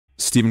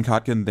Stephen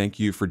Kotkin, thank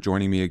you for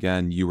joining me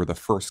again. You were the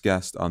first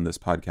guest on this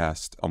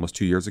podcast almost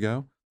 2 years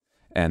ago.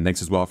 And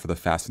thanks as well for the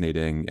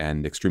fascinating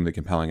and extremely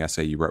compelling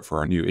essay you wrote for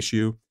our new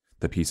issue.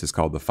 The piece is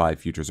called The 5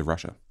 Futures of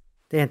Russia.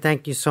 Dan,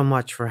 thank you so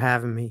much for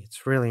having me.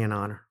 It's really an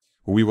honor.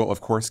 We will, of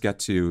course, get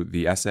to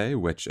the essay,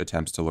 which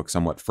attempts to look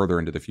somewhat further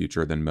into the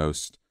future than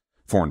most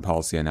foreign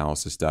policy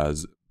analysis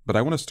does. But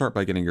I want to start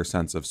by getting your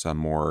sense of some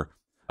more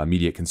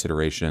immediate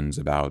considerations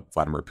about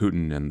Vladimir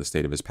Putin and the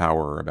state of his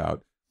power,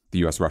 about the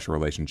U.S.-Russia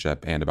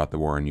relationship, and about the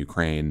war in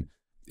Ukraine.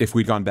 If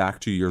we'd gone back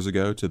 2 years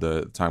ago to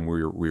the time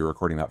we were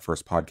recording that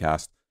first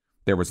podcast,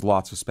 there was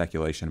lots of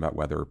speculation about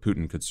whether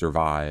Putin could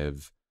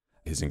survive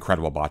his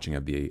incredible botching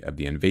of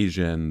the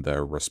invasion,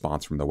 the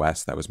response from the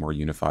West that was more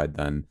unified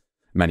than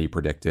many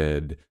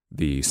predicted,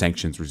 the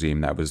sanctions regime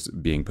that was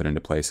being put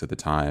into place at the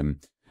time.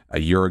 A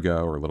year ago,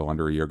 or a little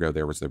under a year ago,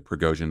 there was the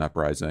Prigozhin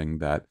uprising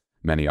that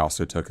many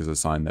also took as a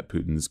sign that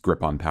Putin's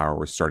grip on power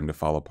was starting to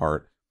fall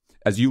apart.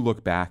 As you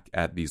look back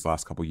at these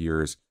last couple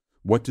years,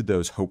 what did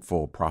those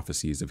hopeful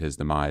prophecies of his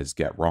demise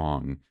get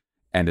wrong?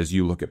 And as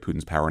you look at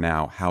Putin's power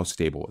now, how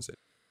stable is it?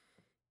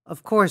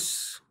 Of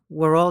course,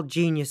 we're all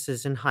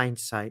geniuses in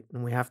hindsight,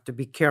 and we have to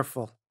be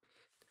careful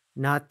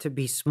not to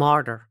be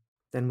smarter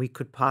than we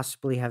could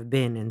possibly have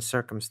been in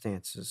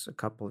circumstances a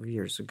couple of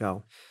years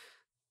ago.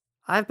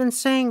 I've been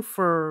saying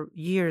for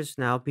years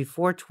now,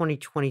 before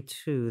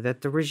 2022,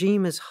 that the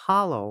regime is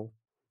hollow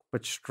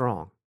but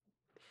strong.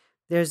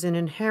 There's an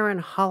inherent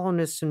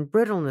hollowness and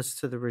brittleness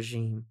to the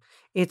regime.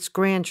 Its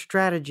grand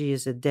strategy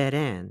is a dead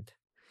end.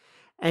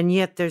 And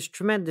yet there's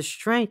tremendous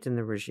strength in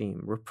the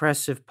regime,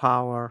 repressive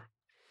power,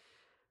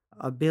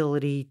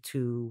 ability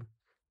to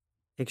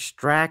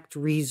extract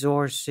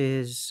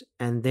resources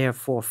and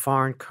therefore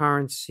foreign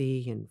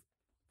currency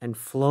and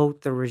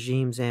float the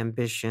regime's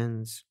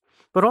ambitions,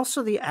 but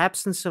also the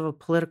absence of a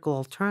political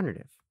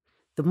alternative.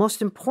 The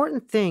most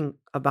important thing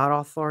about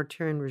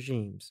authoritarian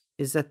regimes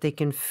is that they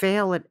can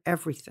fail at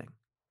everything.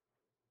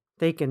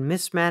 They can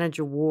mismanage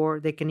a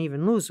war. They can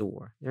even lose a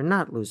war. They're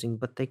not losing,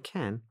 but they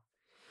can,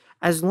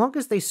 as long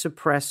as they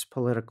suppress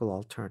political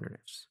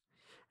alternatives.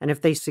 And if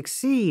they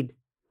succeed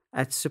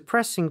at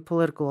suppressing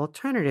political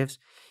alternatives,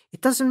 it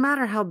doesn't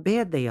matter how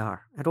bad they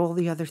are at all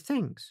the other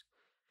things.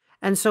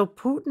 And so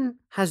Putin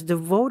has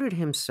devoted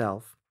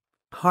himself,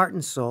 heart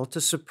and soul,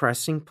 to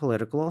suppressing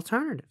political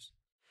alternatives.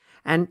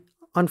 And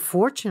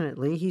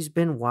unfortunately, he's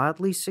been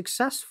wildly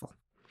successful.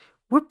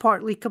 We're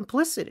partly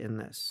complicit in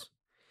this.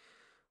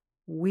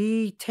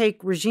 We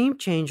take regime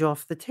change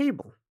off the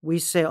table. We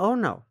say, oh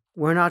no,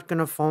 we're not going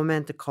to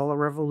foment a color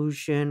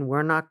revolution.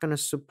 We're not going to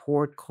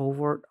support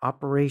covert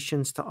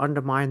operations to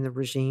undermine the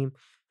regime.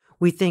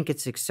 We think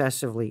it's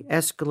excessively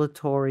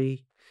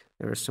escalatory.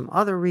 There are some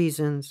other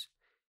reasons.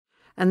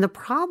 And the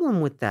problem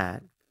with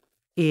that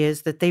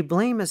is that they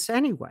blame us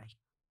anyway.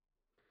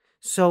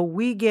 So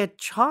we get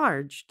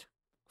charged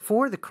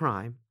for the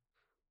crime,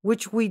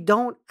 which we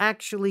don't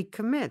actually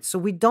commit. So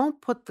we don't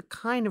put the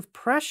kind of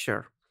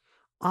pressure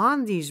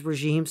on these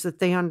regimes that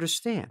they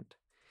understand,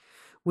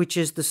 which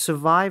is the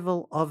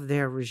survival of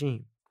their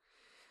regime.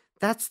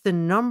 That's the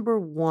number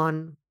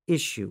one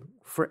issue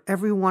for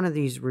every one of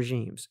these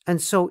regimes.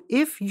 And so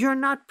if you're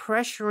not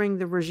pressuring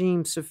the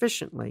regime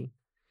sufficiently,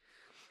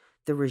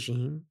 the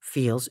regime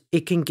feels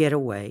it can get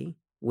away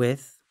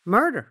with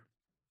murder.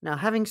 Now,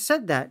 having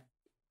said that,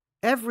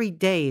 every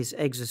day is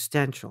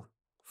existential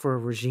for a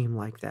regime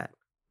like that.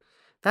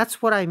 That's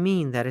what I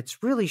mean, that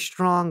it's really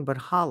strong but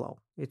hollow.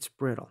 It's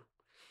brittle.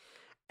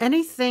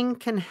 Anything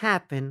can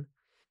happen,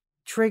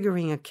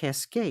 triggering a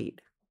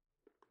cascade.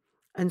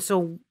 And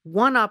so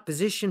one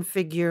opposition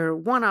figure,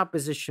 one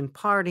opposition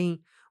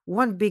party,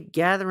 one big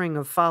gathering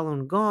of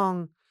Falun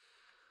Gong,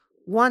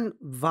 one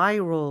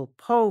viral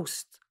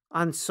post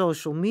on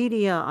social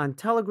media, on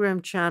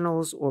Telegram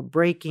channels, or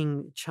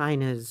breaking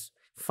China's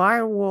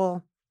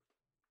firewall,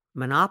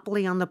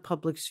 monopoly on the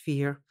public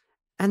sphere,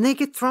 and they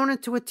get thrown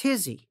into a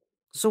tizzy.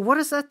 So what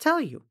does that tell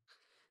you?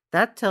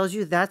 That tells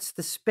you that's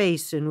the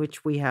space in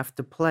which we have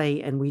to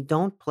play, and we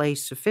don't play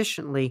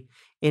sufficiently,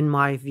 in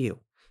my view.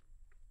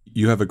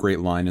 You have a great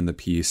line in the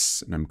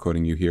piece, and I'm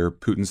quoting you here.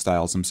 Putin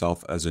styles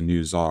himself as a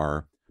new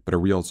czar, but a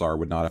real czar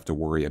would not have to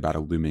worry about a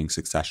looming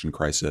succession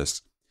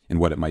crisis and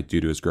what it might do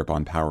to his grip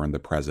on power in the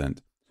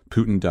present.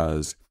 Putin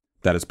does.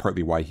 That is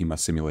partly why he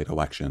must simulate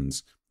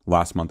elections.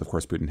 Last month, of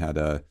course, Putin had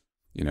a,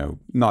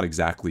 not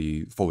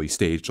exactly fully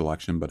staged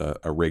election, but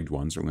a rigged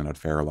one, certainly not a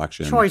fair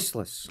election.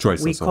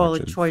 Choiceless. We call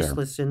election, it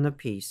choiceless in the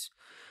piece.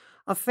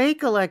 A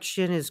fake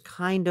election is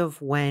kind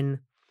of when,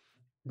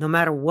 no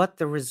matter what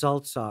the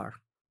results are,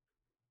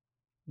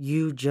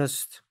 you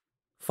just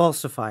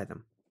falsify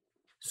them.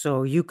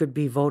 So you could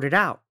be voted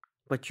out,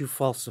 but you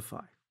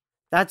falsify.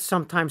 That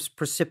sometimes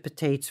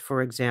precipitates,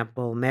 for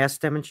example, mass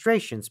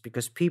demonstrations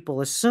because people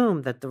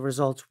assume that the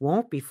results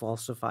won't be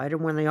falsified,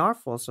 and when they are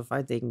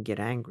falsified, they can get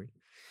angry.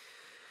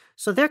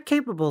 So they're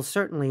capable,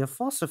 certainly, of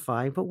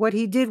falsifying, but what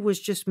he did was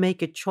just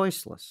make it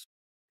choiceless.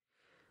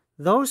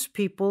 Those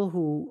people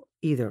who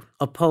either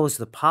oppose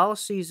the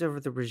policies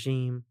of the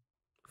regime,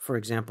 for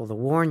example, the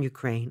war in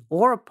Ukraine,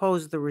 or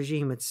oppose the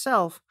regime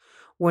itself,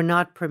 were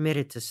not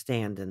permitted to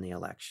stand in the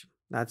election.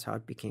 That's how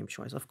it became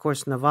choice. Of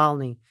course,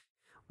 Navalny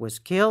was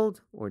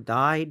killed or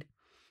died,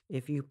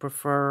 if you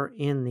prefer,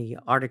 in the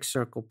Arctic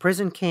Circle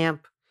prison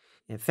camp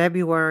in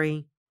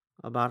February,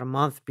 about a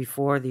month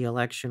before the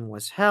election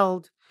was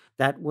held.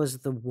 That was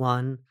the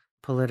one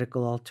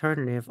political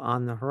alternative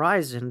on the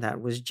horizon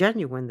that was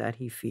genuine that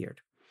he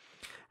feared.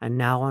 And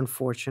now,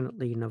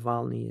 unfortunately,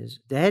 Navalny is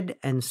dead,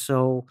 and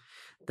so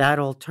that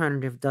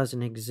alternative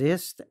doesn't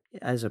exist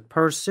as a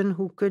person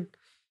who could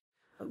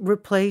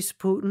replace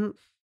Putin.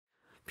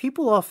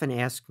 People often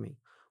ask me,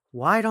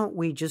 why don't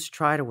we just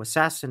try to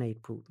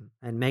assassinate Putin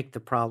and make the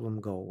problem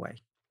go away?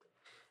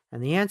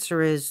 And the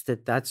answer is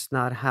that that's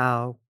not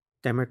how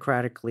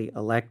democratically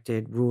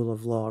elected rule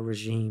of law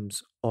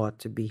regimes ought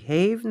to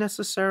behave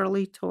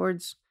necessarily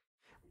towards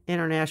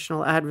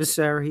international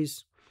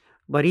adversaries.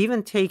 But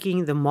even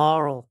taking the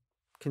moral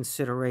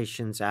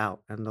considerations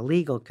out and the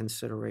legal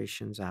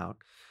considerations out,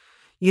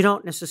 you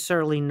don't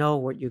necessarily know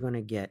what you're going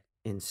to get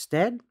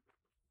instead.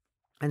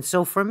 And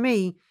so for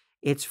me,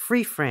 it's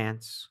Free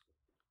France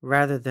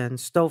rather than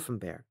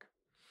Stauffenberg.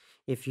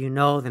 If you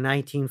know the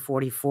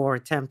 1944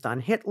 attempt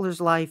on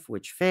Hitler's life,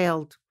 which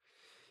failed,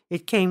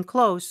 it came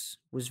close,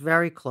 was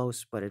very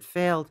close, but it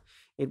failed.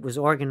 It was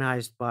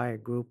organized by a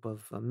group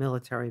of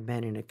military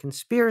men in a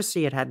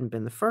conspiracy. It hadn't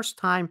been the first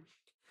time.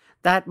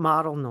 That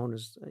model, known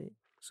as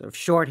sort of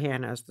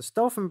shorthand as the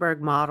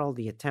Stauffenberg model,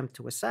 the attempt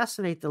to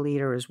assassinate the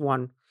leader, is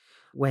one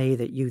way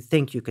that you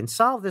think you can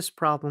solve this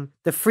problem.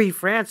 The Free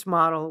France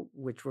model,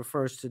 which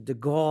refers to de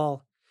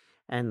Gaulle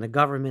and the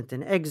government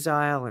in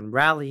exile and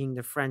rallying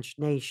the French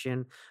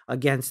nation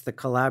against the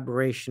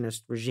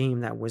collaborationist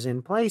regime that was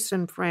in place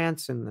in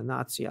France and the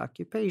Nazi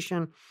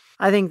occupation.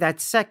 I think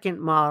that second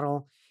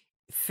model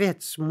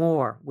fits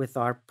more with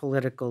our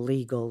political,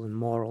 legal, and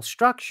moral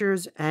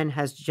structures and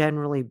has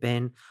generally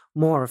been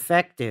more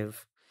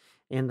effective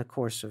in the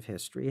course of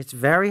history. It's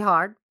very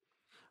hard,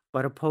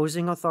 but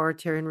opposing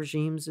authoritarian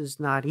regimes is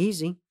not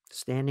easy.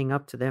 Standing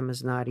up to them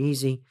is not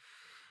easy.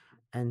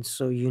 And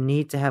so you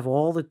need to have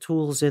all the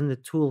tools in the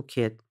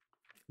toolkit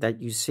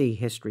that you see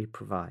history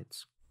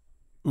provides.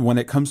 When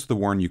it comes to the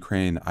war in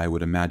Ukraine, I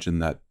would imagine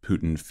that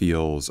Putin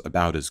feels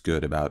about as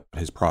good about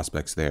his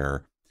prospects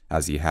there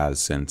as he has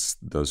since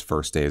those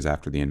first days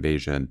after the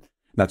invasion.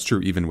 That's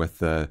true even with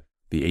the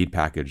aid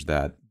package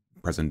that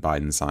President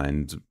Biden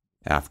signed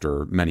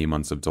after many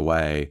months of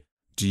delay.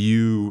 Do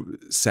you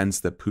sense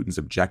that Putin's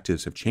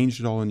objectives have changed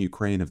at all in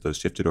Ukraine? Have those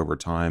shifted over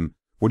time?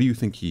 What do you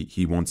think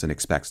he wants and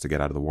expects to get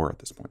out of the war at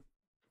this point?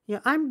 Yeah,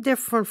 I'm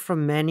different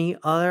from many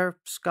other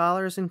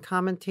scholars and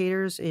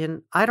commentators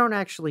in I don't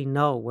actually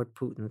know what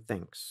Putin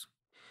thinks.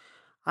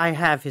 I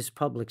have his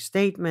public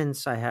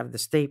statements, I have the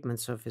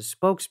statements of his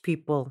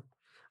spokespeople,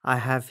 I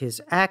have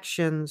his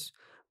actions,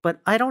 but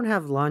I don't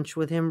have lunch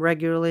with him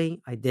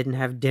regularly. I didn't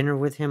have dinner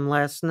with him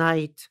last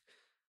night.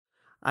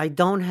 I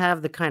don't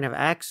have the kind of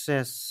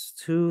access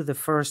to the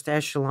first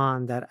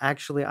echelon that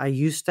actually I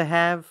used to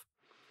have.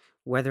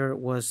 Whether it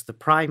was the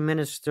prime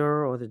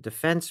minister or the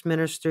defense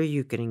minister,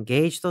 you could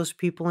engage those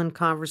people in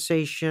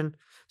conversation,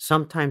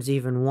 sometimes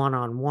even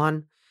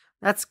one-on-one.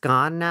 That's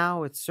gone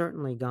now. It's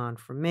certainly gone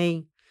for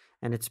me,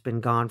 and it's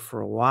been gone for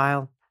a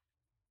while,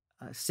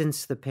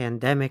 since the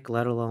pandemic,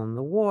 let alone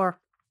the war.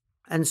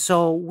 And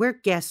so we're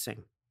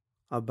guessing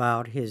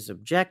about his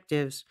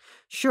objectives.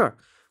 Sure,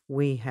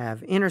 we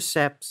have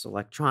intercepts,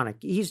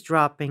 electronic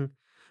eavesdropping.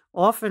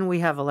 Often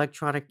we have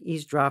electronic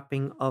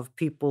eavesdropping of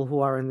people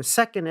who are in the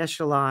second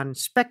echelon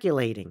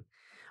speculating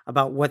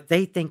about what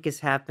they think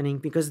is happening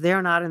because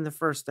they're not in the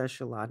first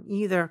echelon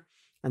either.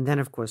 And then,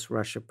 of course,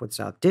 Russia puts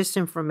out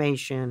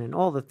disinformation and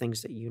all the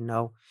things that you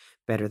know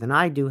better than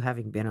I do,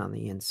 having been on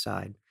the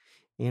inside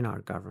in our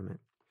government.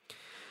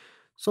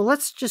 So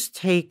let's just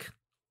take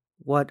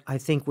what I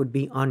think would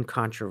be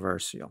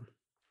uncontroversial.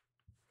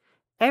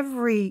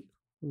 Every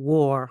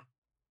war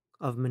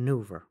of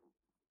maneuver,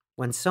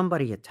 when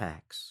somebody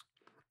attacks,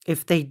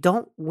 if they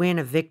don't win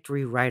a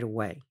victory right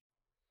away,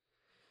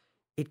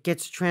 it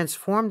gets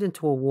transformed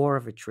into a war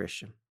of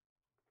attrition.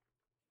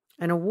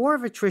 And a war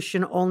of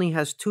attrition only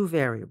has two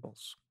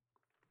variables: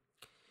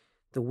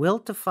 the will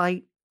to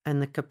fight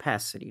and the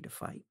capacity to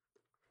fight.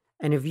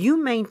 And if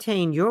you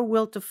maintain your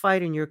will to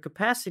fight and your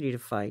capacity to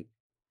fight,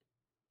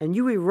 and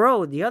you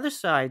erode the other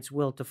side's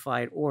will to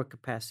fight or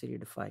capacity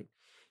to fight,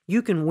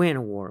 you can win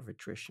a war of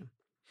attrition.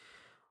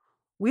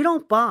 We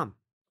don't bomb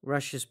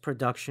Russia's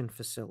production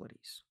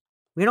facilities.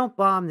 We don't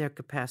bomb their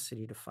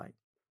capacity to fight.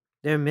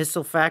 Their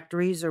missile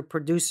factories are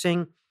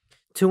producing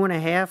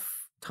 2.5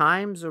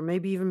 times or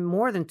maybe even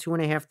more than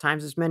 2.5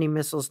 times as many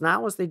missiles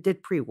now as they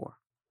did pre-war.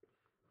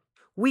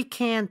 We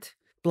can't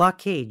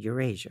blockade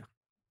Eurasia,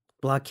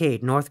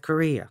 blockade North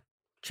Korea,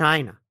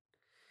 China,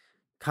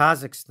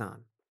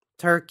 Kazakhstan,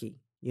 Turkey,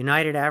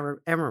 United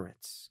Arab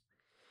Emirates,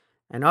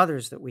 and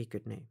others that we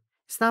could name.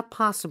 It's not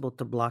possible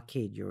to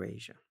blockade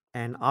Eurasia.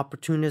 And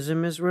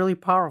opportunism is really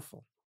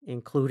powerful,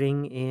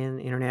 including in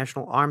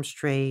international arms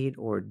trade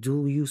or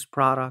dual-use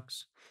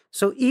products.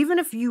 So even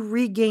if you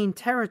regain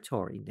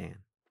territory, Dan,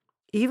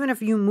 even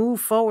if you move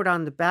forward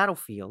on the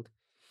battlefield,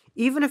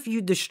 even if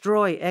you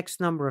destroy X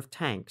number of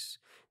tanks,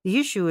 the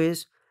issue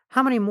is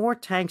how many more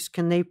tanks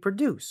can they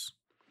produce?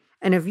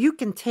 And if you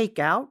can take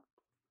out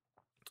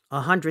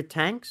 100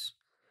 tanks,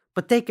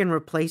 but they can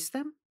replace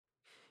them,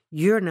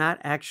 you're not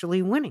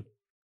actually winning.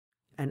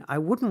 And I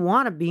wouldn't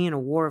want to be in a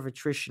war of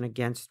attrition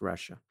against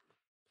Russia.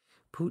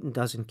 Putin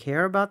doesn't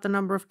care about the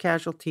number of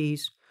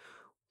casualties.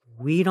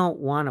 We don't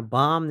want to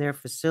bomb their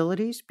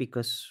facilities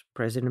because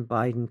President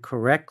Biden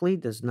correctly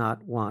does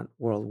not want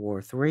World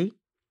War III.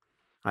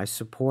 I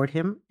support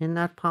him in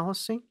that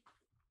policy.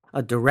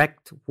 A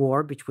direct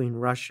war between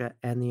Russia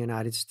and the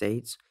United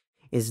States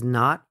is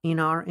not in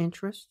our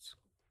interests.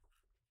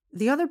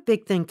 The other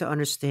big thing to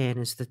understand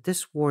is that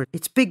this war,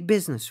 it's big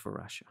business for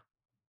Russia.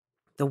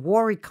 The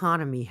war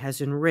economy has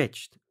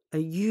enriched a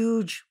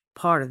huge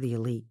part of the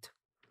elite,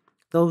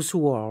 those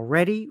who are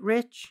already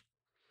rich,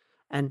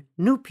 and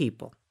new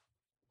people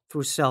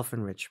through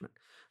self-enrichment.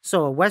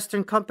 So a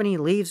Western company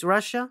leaves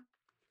Russia,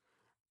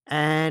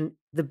 and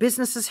the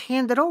business is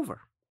handed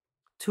over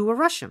to a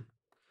Russian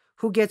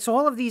who gets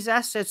all of these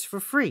assets for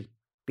free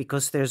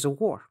because there's a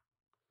war.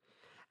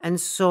 And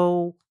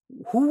so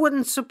who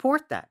wouldn't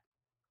support that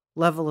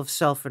level of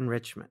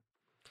self-enrichment?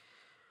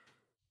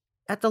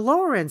 At the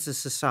lower ends of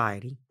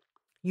society,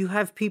 you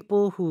have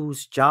people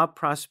whose job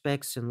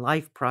prospects and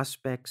life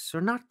prospects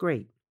are not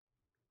great.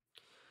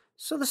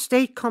 So the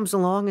state comes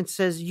along and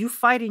says, you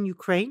fight in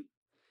Ukraine,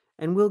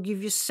 and we'll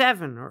give you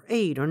 7 or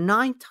 8 or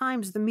 9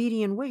 times the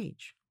median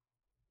wage.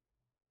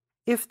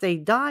 If they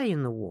die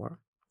in the war,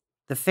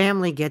 the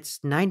family gets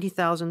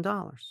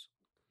 $90,000,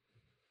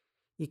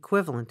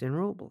 equivalent in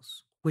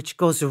rubles, which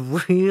goes a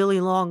really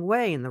long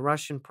way in the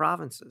Russian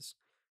provinces.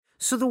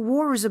 So the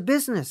war is a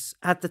business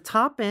at the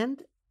top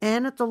end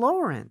and at the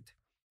lower end.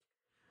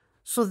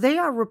 So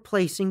they're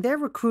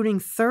recruiting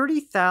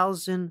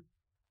 30,000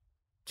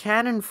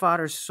 cannon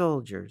fodder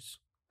soldiers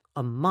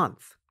a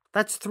month.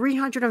 That's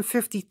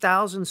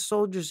 350,000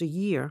 soldiers a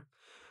year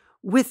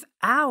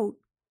without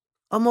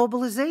a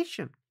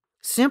mobilization,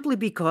 simply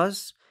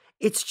because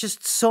it's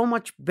just so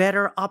much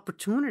better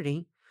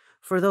opportunity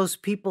for those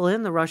people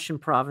in the Russian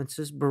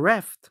provinces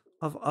bereft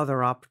of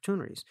other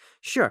opportunities.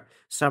 Sure,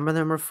 some of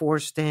them are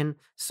forced in,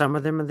 some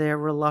of them are there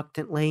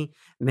reluctantly,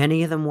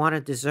 many of them want to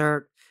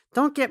desert.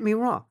 Don't get me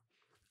wrong.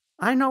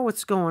 I know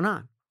what's going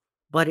on,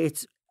 but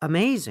it's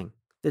amazing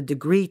the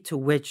degree to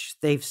which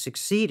they've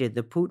succeeded,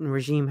 the Putin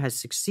regime has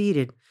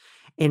succeeded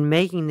in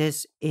making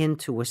this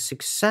into a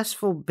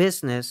successful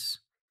business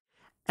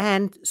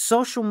and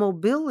social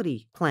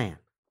mobility plan.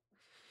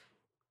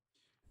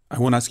 I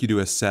want to ask you to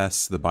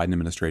assess the Biden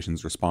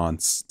administration's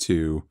response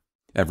to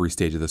every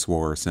stage of this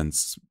war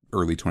since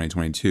early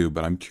 2022,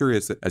 but I'm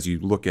curious that as you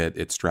look at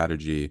its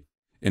strategy,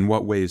 in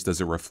what ways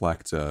does it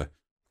reflect a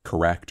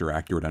correct or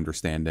accurate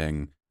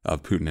understanding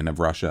of Putin and of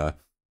Russia?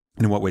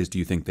 And in what ways do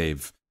you think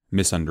they've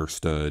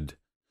misunderstood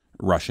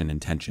Russian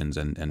intentions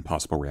and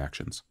possible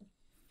reactions?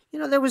 You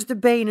know, there was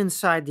debate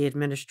inside the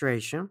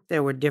administration.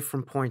 There were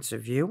different points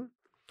of view.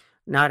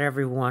 Not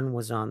everyone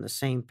was on the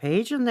same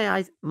page. And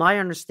my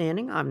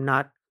understanding, I'm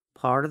not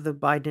part of the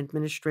Biden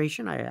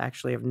administration. I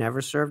actually have never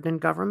served in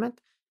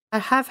government. I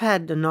have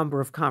had a number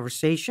of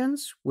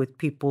conversations with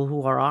people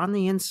who are on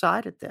the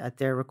inside at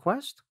their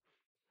request.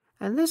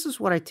 And this is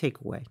what I take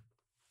away.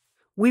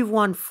 We've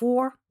won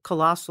 4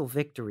 colossal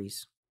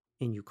victories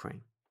in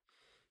Ukraine.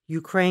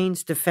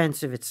 Ukraine's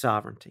defense of its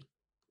sovereignty,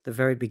 the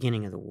very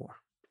beginning of the war.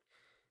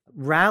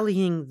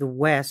 Rallying the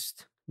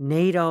West,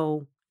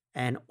 NATO,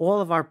 and all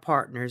of our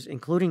partners,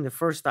 including the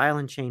first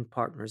island chain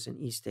partners in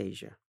East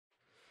Asia,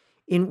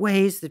 in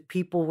ways that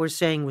people were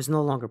saying was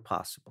no longer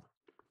possible.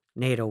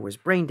 NATO was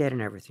brain dead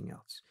and everything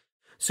else.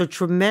 So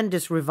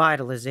tremendous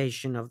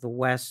revitalization of the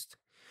West,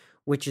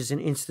 which is an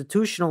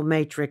institutional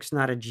matrix,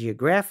 not a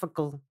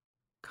geographical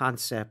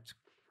concept,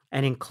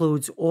 and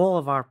includes all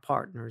of our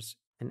partners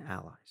and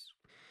allies.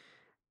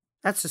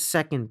 That's the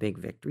second big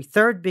victory.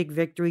 Third big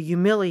victory,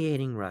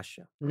 humiliating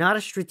Russia. Not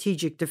a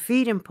strategic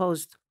defeat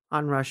imposed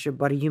on Russia,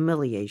 but a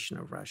humiliation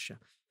of Russia.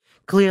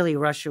 Clearly,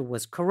 Russia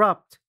was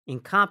corrupt,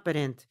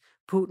 incompetent.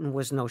 Putin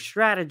was no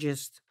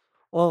strategist.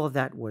 All of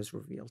that was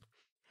revealed.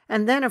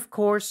 And then, of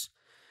course,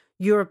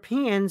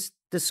 Europeans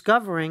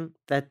discovering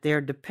that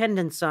their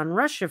dependence on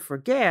Russia for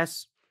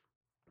gas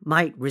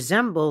might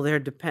resemble their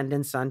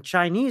dependence on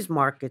Chinese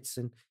markets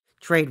and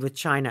trade with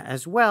China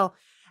as well.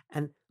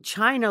 And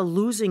China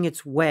losing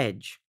its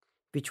wedge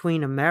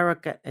between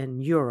America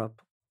and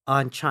Europe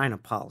on China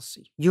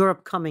policy.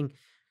 Europe coming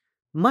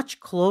much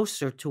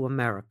closer to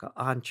America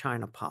on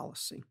China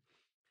policy.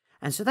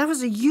 And so that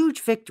was a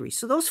huge victory.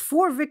 So those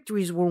 4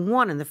 victories were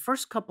won in the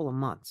first couple of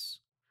months.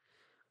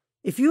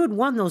 If you had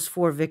won those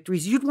 4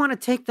 victories, you'd want to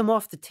take them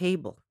off the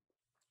table.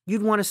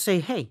 You'd want to say,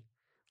 hey,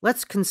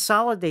 let's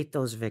consolidate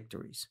those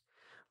victories.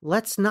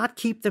 Let's not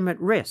keep them at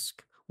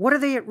risk. What are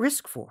they at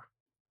risk for?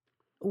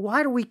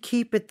 Why do we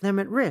keep them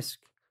at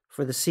risk?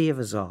 For the Sea of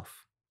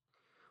Azov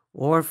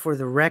or for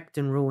the wrecked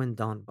and ruined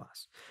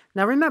Donbass.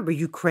 Now remember,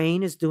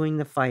 Ukraine is doing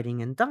the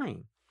fighting and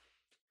dying.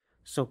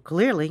 So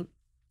clearly,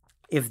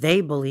 if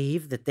they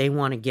believe that they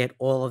want to get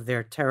all of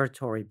their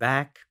territory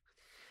back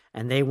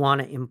and they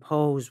want to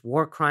impose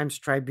war crimes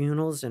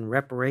tribunals and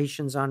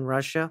reparations on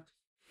Russia,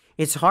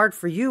 it's hard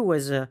for you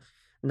as a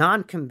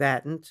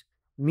non-combatant,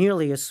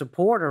 merely a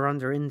supporter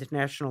under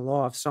international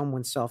law of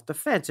someone's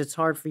self-defense. It's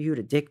hard for you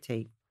to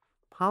dictate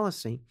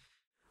policy.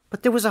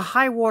 But there was a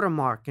high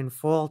watermark in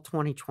fall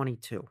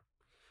 2022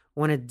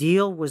 when a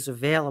deal was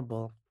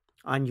available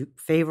on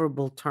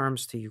favorable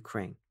terms to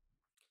Ukraine.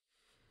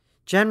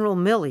 General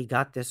Milley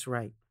got this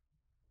right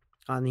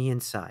on the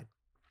inside.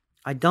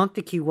 I don't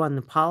think he won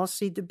the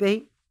policy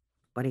debate,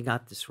 but he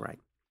got this right,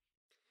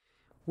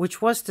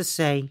 which was to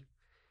say,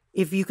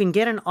 if you can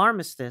get an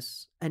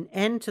armistice, an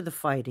end to the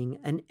fighting,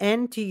 an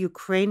end to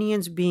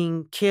Ukrainians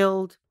being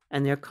killed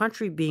and their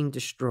country being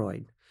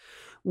destroyed,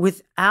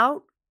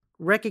 without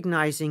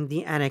recognizing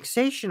the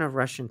annexation of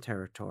Russian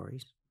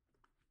territories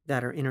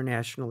that are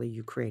internationally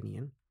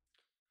Ukrainian,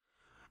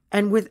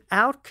 and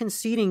without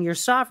conceding your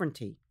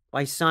sovereignty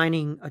by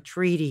signing a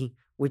treaty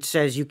which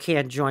says you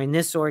can't join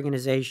this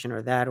organization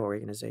or that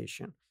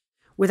organization,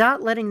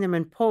 without letting them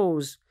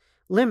impose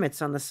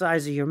limits on the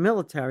size of your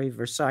military,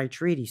 Versailles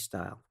Treaty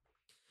style.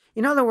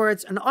 In other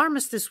words, an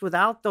armistice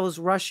without those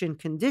Russian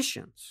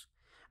conditions,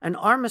 an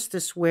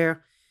armistice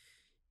where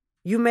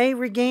you may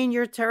regain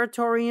your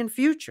territory in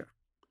future.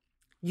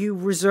 You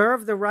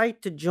reserve the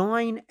right to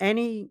join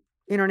any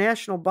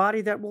international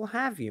body that will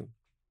have you.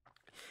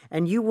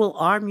 And you will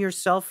arm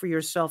yourself for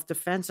your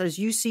self-defense as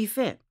you see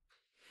fit.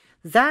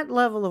 That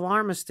level of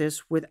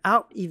armistice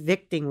without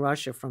evicting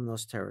Russia from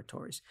those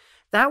territories,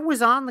 that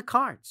was on the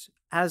cards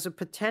as a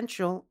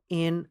potential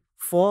in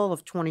fall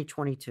of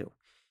 2022.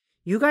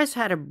 You guys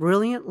had a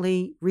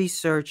brilliantly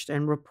researched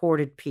and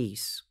reported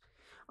piece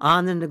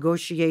on the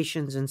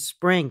negotiations in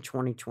spring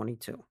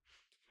 2022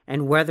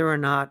 and whether or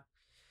not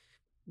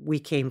we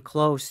came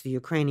close, the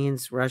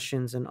Ukrainians,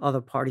 Russians, and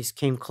other parties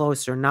came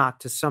close or not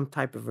to some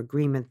type of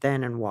agreement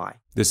then and why.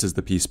 This is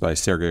the piece by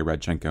Sergei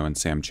Radchenko and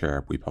Sam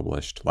Cherub we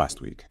published last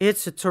week.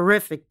 It's a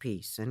terrific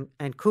piece,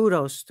 and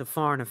kudos to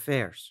Foreign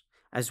Affairs,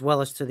 as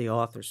well as to the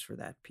authors for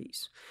that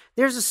piece.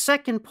 There's a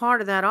second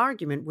part of that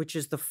argument, which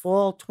is the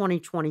fall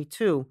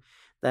 2022,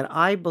 that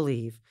I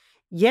believe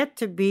yet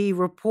to be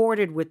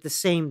reported with the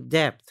same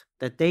depth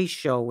that they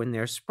show in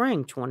their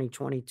spring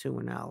 2022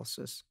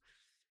 analysis.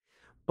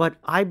 But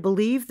I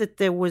believe that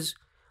there was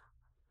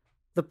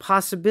the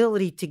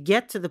possibility to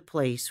get to the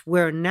place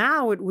where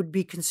now it would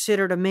be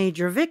considered a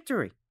major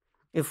victory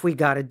if we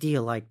got a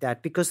deal like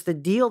that, because the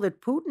deal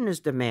that Putin is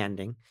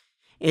demanding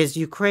is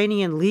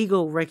Ukrainian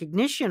legal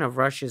recognition of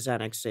Russia's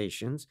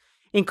annexations,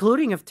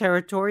 including of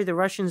territory the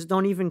Russians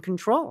don't even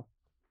control,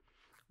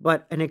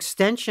 but an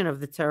extension of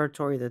the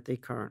territory that they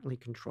currently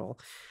control,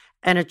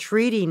 and a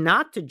treaty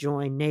not to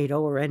join NATO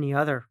or any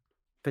other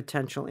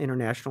potential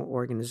international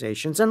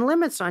organizations, and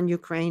limits on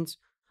Ukraine's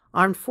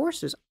armed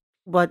forces.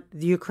 But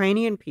the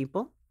Ukrainian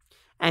people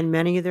and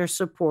many of their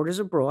supporters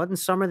abroad, and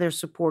some of their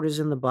supporters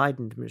in the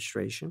Biden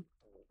administration,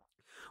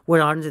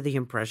 were under the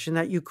impression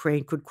that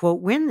Ukraine could,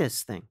 quote, win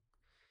this thing.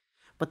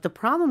 But the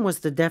problem was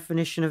the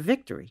definition of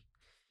victory.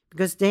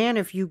 Because, Dan,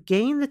 if you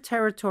gain the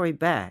territory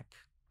back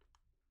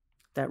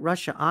that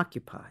Russia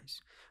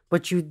occupies,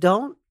 but you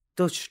don't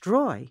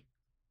destroy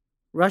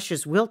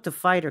Russia's will to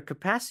fight or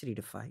capacity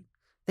to fight,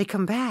 they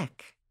come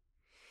back.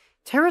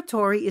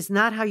 Territory is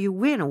not how you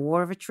win a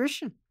war of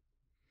attrition.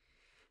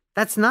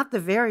 That's not the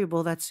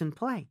variable that's in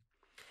play.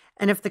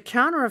 And if the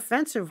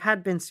counteroffensive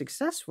had been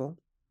successful,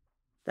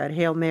 that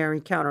Hail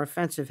Mary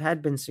counteroffensive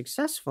had been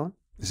successful.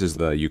 This is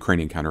the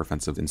Ukrainian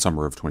counteroffensive in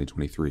summer of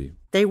 2023.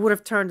 They would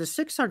have turned a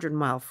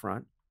 600-mile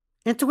front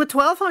into a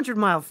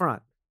 1,200-mile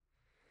front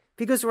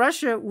because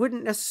Russia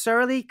wouldn't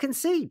necessarily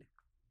concede.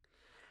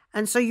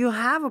 And so you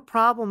have a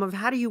problem of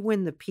how do you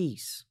win the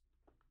peace?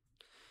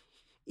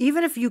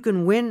 Even if you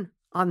can win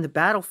on the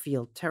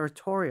battlefield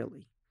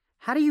territorially,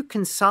 how do you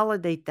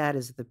consolidate that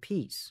as the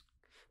peace?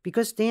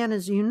 Because, Dan,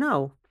 as you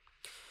know,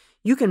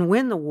 you can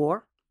win the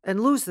war and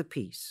lose the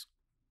peace.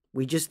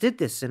 We just did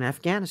this in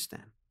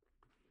Afghanistan.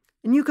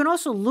 And you can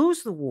also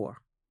lose the war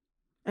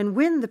and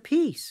win the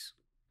peace.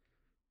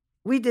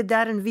 We did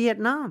that in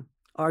Vietnam,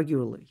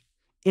 arguably,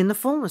 in the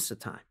fullness of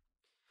time.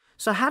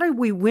 So how do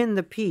we win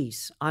the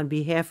peace on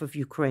behalf of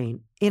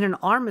Ukraine in an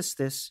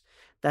armistice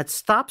that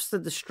stops the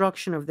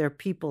destruction of their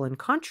people and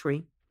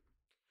country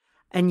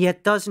and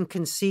yet doesn't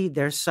concede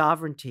their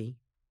sovereignty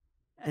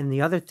and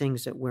the other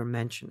things that we're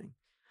mentioning?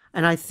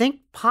 And I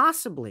think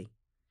possibly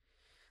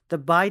the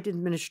Biden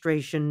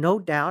administration, no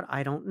doubt,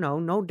 I don't know,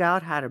 no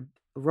doubt had a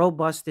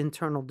robust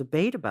internal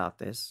debate about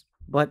this,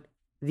 but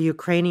the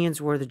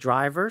Ukrainians were the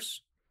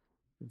drivers.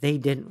 They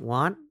didn't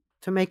want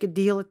to make a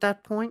deal at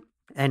that point.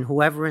 And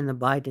whoever in the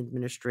Biden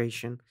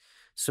administration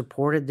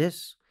supported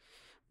this,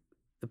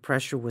 the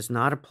pressure was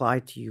not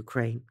applied to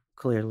Ukraine,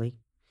 clearly.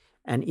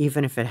 And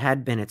even if it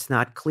had been, it's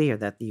not clear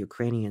that the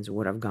Ukrainians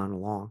would have gone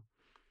along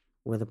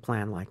with a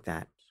plan like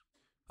that.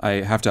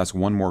 I have to ask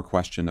one more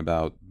question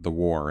about the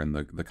war in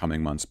the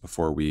coming months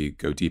before we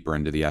go deeper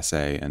into the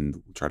essay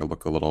and try to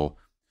look a little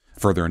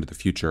further into the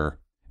future.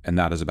 and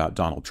that is about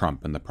Donald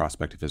Trump and the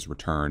prospect of his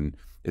return.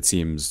 It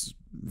seems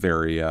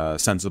very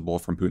sensible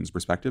from Putin's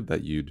perspective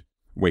that you'd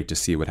wait to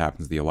see what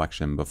happens in the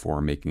election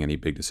before making any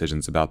big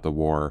decisions about the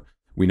war.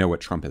 We know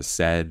what Trump has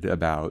said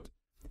about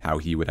how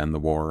he would end the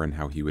war and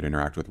how he would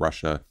interact with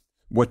Russia.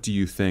 What do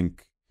you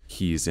think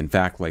he's in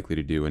fact likely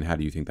to do, and how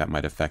do you think that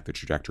might affect the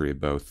trajectory of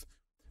both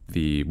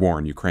the war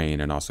in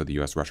Ukraine and also the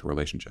U.S.-Russia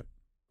relationship?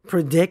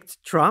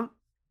 Predict Trump?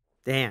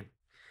 Dan,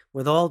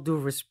 with all due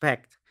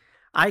respect,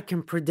 I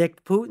can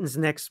predict Putin's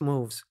next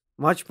moves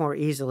much more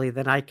easily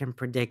than I can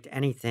predict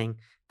anything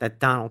that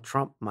Donald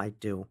Trump might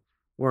do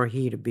were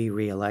he to be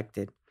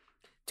reelected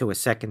to a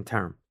second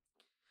term.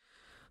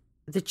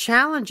 The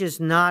challenge is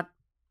not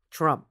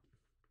Trump.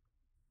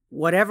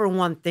 Whatever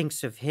one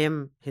thinks of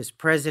him, his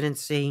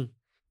presidency,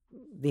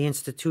 the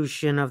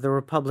institution of the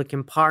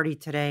Republican Party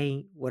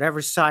today,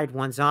 whatever side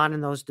one's on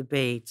in those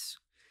debates,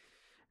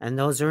 and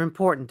those are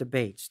important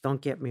debates,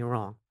 don't get me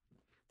wrong.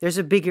 There's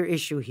a bigger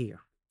issue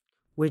here,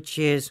 which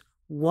is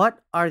what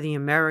are the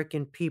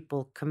American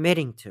people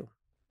committing to?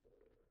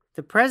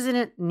 The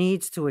president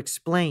needs to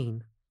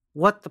explain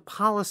what the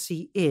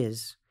policy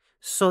is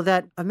so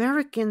that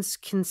Americans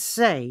can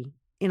say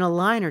in a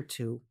line or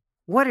two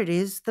what it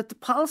is that the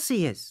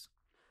policy is.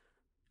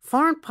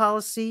 Foreign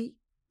policy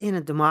in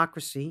a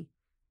democracy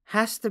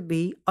has to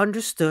be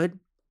understood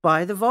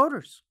by the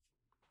voters.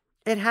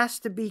 It has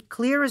to be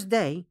clear as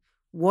day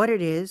what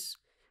it is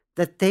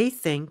that they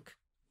think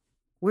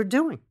we're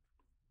doing.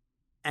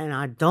 And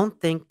I don't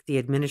think the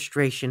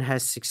administration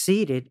has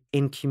succeeded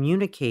in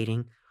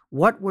communicating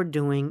what we're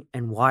doing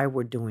and why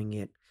we're doing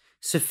it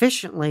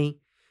sufficiently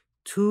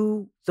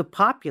to the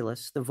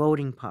populace, the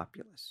voting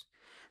populace.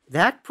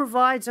 That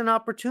provides an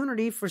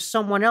opportunity for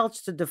someone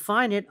else to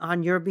define it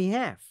on your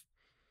behalf.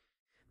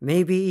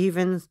 Maybe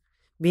even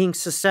being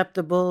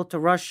susceptible to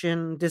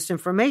Russian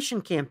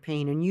disinformation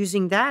campaign and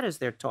using that as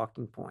their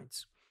talking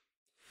points.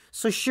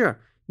 So sure,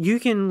 you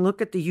can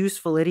look at the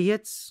useful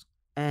idiots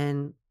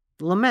and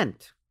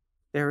lament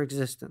their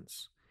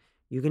existence.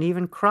 You can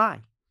even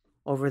cry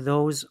over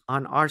those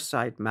on our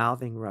side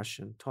mouthing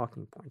Russian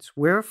talking points.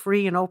 We're a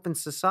free and open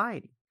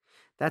society.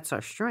 That's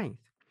our strength.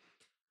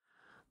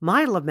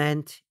 My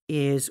lament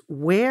is,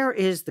 where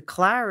is the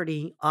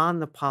clarity on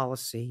the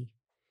policy?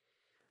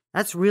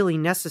 That's really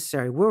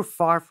necessary. We're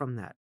far from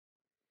that.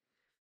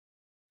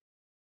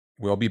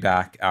 We'll be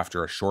back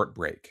after a short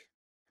break.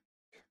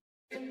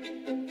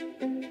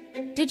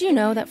 Did you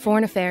know that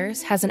Foreign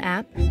Affairs has an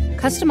app?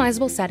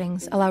 Customizable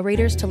settings allow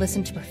readers to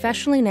listen to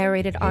professionally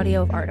narrated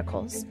audio of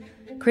articles,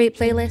 create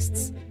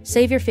playlists,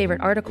 save your favorite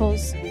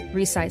articles,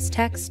 resize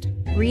text,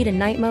 read in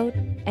night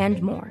mode,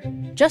 and more.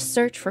 Just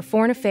search for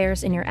Foreign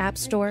Affairs in your app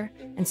store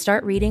and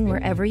start reading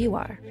wherever you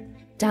are.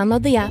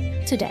 Download the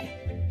app today.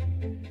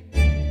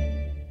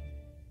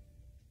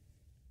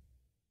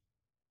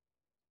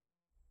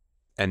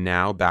 And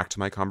now back to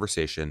my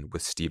conversation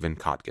with Stephen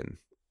Kotkin.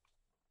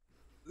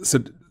 So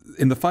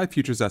in the 5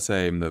 Futures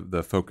essay,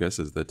 the focus,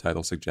 as the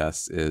title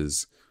suggests,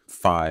 is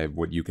 5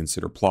 what you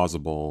consider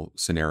plausible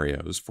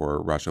scenarios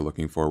for Russia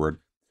looking forward.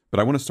 But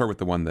I want to start with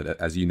the one that,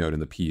 as you note in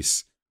the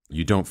piece,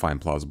 you don't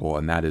find plausible,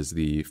 and that is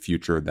the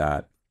future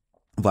that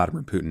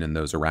Vladimir Putin and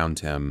those around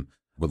him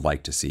would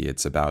like to see.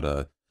 It's about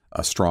a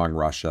strong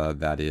Russia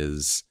that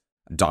is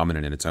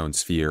dominant in its own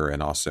sphere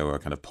and also a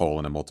kind of pole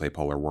in a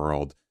multipolar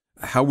world.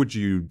 How would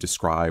you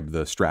describe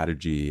the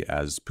strategy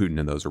as Putin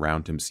and those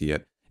around him see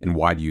it, and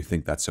why do you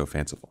think that's so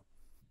fanciful?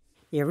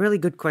 Yeah, really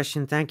good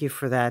question. Thank you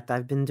for that.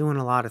 I've been doing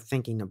a lot of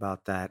thinking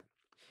about that.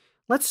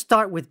 Let's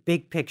start with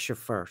big picture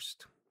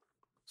first.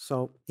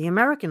 So the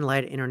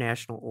American-led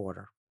international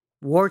order,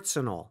 warts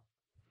and all,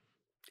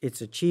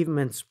 its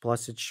achievements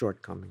plus its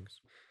shortcomings,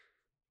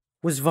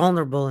 was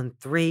vulnerable in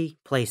 3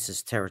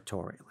 places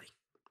territorially.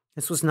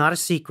 This was not a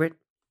secret.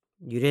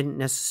 You didn't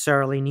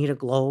necessarily need a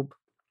globe.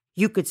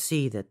 You could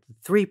see that the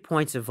 3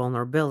 points of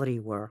vulnerability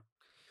were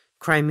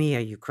Crimea,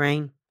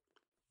 Ukraine,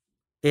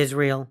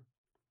 Israel,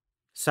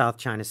 South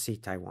China Sea,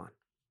 Taiwan.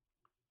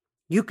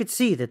 You could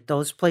see that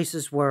those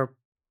places were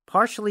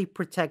partially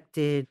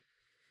protected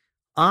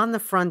on the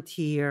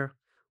frontier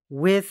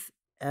with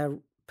a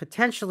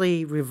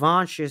potentially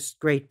revanchist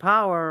great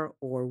power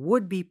or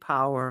would-be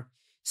power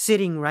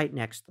sitting right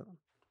next to them.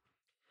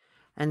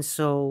 And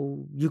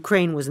so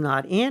Ukraine was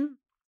not in,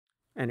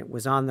 and it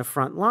was on the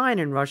front line,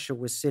 and Russia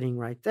was sitting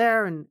right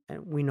there, and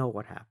we know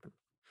what happened.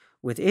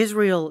 With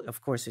Israel,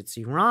 of course, it's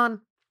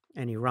Iran,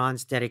 and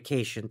Iran's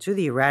dedication to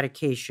the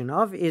eradication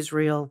of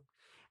Israel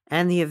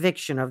and the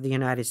eviction of the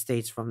United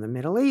States from the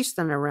Middle East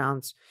and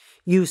Iran's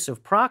use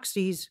of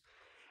proxies,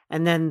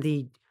 and then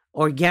the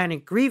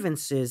organic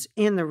grievances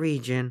in the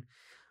region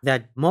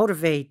that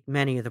motivate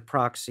many of the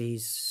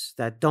proxies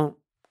that don't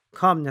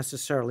come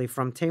necessarily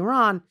from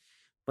Tehran,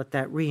 but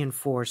that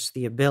reinforce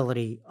the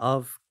ability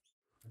of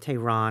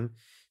Tehran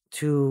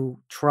to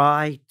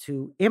try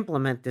to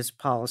implement this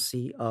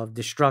policy of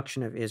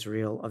destruction of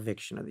Israel,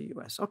 eviction of the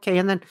U.S. Okay,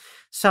 and then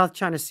South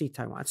China Sea,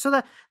 Taiwan.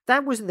 So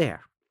that was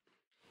there.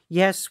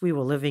 Yes, we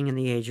were living in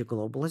the age of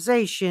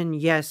globalization.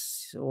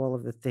 Yes, all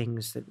of the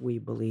things that we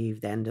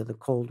believed, end of the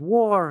Cold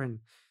War, and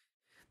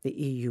the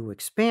EU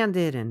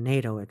expanded and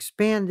NATO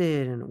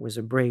expanded, and it was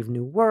a brave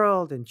new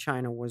world, and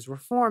China was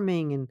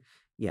reforming, and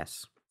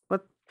yes.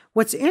 But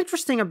what's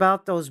interesting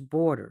about those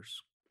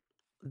borders,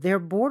 they're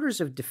borders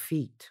of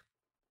defeat.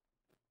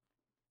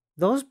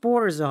 Those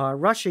borders are,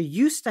 Russia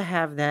used to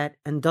have that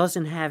and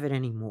doesn't have it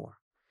anymore.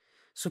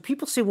 So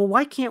people say, well,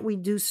 why can't we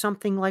do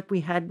something like we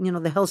had, the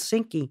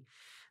Helsinki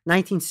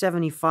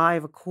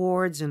 1975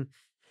 Accords and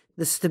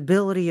the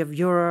stability of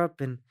Europe?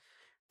 And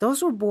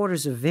those were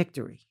borders of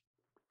victory,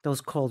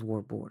 those Cold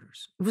War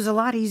borders. It was a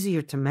lot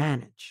easier to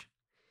manage.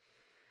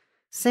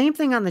 Same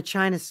thing on the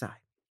China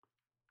side.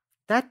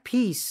 That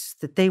peace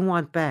that they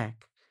want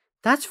back,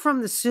 that's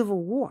from the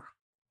Civil War.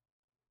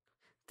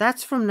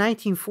 That's from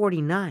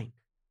 1949.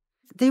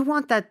 They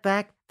want that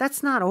back.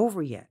 That's not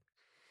over yet.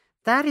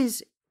 That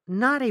is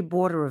not a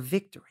border of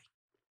victory.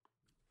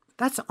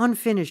 That's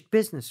unfinished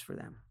business for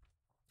them.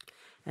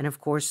 And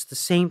of course, the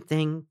same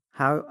thing,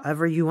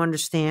 however you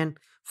understand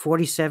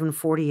 47,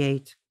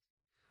 48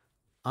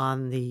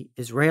 on the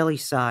Israeli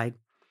side,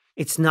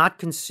 it's not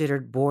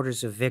considered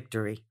borders of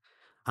victory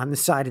on the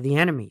side of the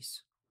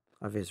enemies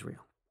of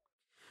Israel.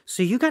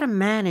 So you got to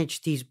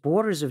manage these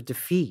borders of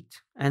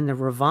defeat and the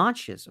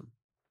revanchism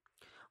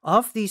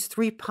of these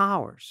three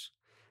powers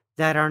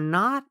that are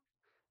not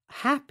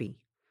happy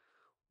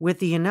with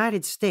the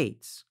United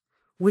States,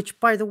 which,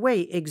 by the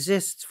way,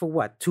 exists for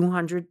what,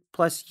 200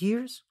 plus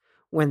years?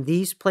 When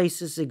these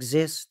places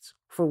exist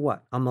for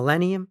what, a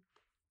millennium?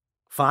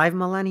 5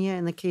 millennia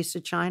in the case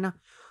of China?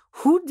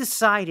 Who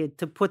decided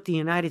to put the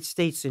United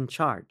States in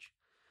charge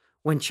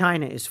when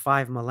China is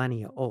 5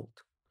 millennia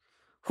old?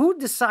 Who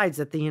decides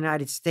that the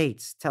United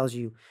States tells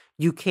you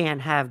you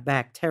can't have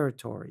back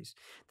territories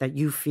that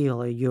you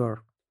feel are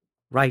your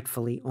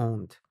rightfully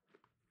owned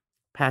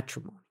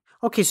patrimony?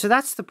 Okay, so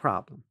that's the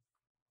problem.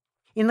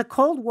 In the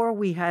Cold War,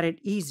 we had it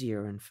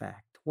easier, in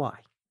fact. Why?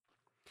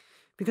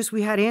 Because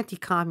we had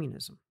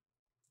anti-communism.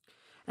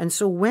 And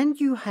so when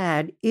you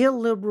had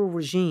illiberal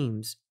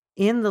regimes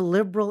in the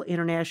liberal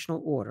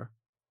international order,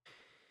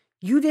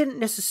 you didn't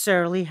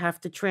necessarily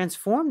have to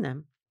transform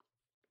them,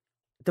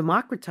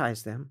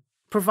 democratize them,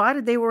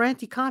 provided they were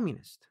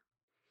anti-communist.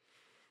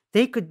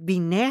 They could be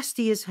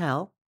nasty as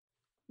hell,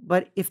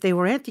 but if they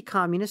were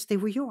anti-communist, they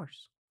were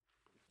yours.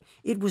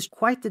 It was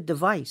quite the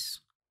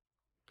device.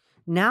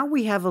 Now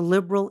we have a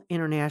liberal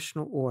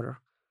international order.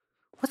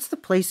 What's the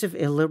place of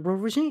illiberal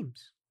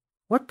regimes?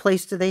 What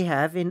place do they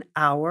have in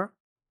our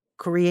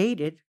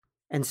created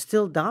and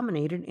still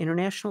dominated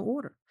international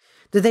order?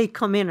 Do they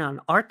come in on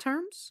our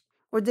terms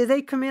or do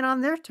they come in on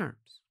their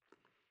terms?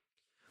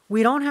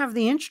 We don't have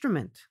the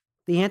instrument,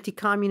 the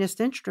anti-communist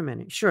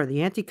instrument. Sure,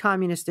 the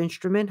anti-communist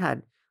instrument had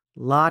a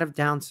lot of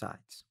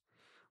downsides.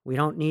 We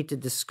don't need to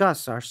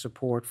discuss our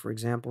support, for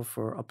example,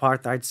 for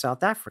apartheid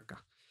South Africa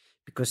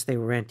because they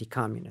were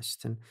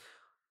anti-communist. And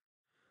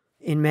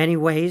in many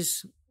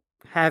ways,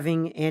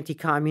 having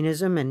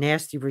anti-communism and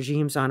nasty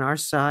regimes on our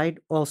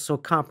side also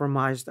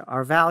compromised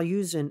our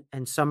values,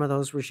 and some of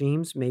those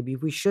regimes maybe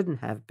we shouldn't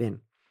have been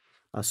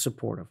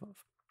supportive of.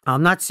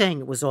 I'm not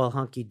saying it was all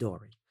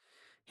hunky-dory.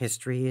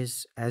 History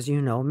is, as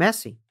you know,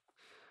 messy.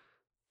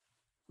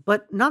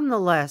 But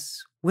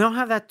nonetheless, we don't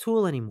have that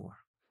tool anymore.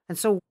 And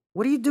so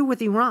what do you do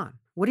with Iran?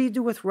 What do you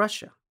do with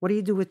Russia? What do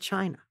you do with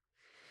China?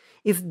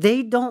 If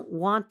they don't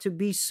want to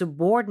be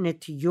subordinate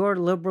to your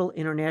liberal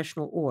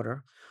international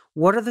order,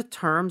 what are the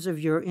terms of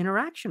your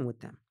interaction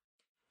with them?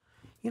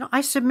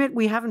 I submit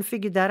we haven't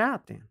figured that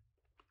out, Dan.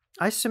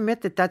 I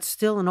submit that that's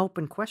still an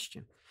open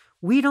question.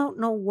 We don't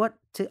know what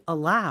to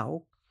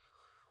allow,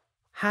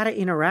 how to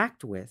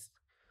interact with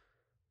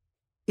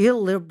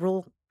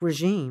illiberal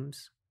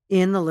regimes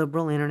in the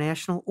liberal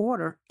international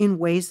order in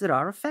ways that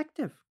are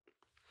effective.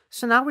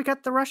 So now we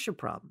got the Russia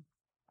problem.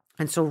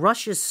 And so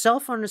Russia's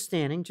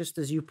self-understanding, just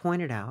as you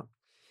pointed out,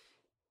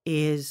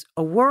 is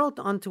a world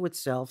unto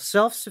itself,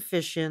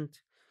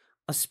 self-sufficient,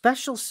 a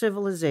special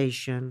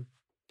civilization,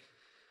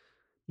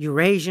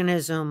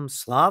 Eurasianism,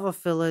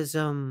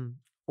 Slavophilism,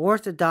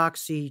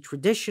 orthodoxy,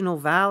 traditional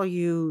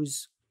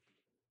values,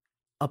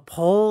 a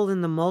pole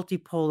in the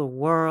multipolar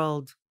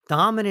world,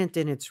 dominant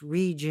in its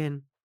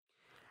region.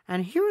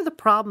 And here are the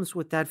problems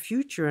with that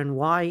future and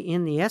why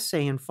in the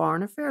essay in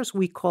Foreign Affairs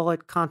we call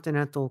it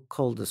continental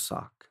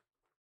cul-de-sac.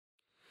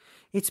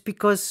 It's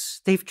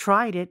because they've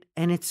tried it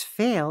and it's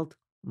failed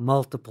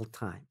multiple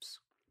times.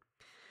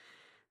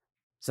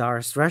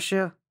 Tsarist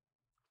Russia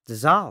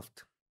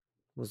dissolved,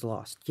 was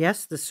lost.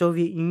 Yes, the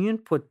Soviet Union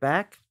put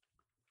back,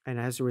 and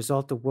as a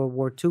result of World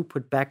War II,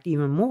 put back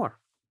even more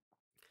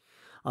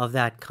of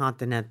that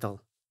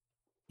continental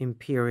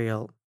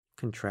imperial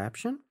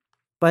contraption.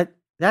 But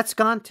that's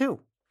gone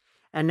too.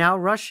 And now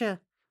Russia,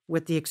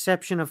 with the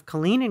exception of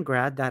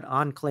Kaliningrad, that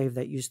enclave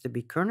that used to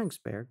be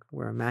Königsberg,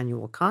 where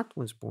Immanuel Kant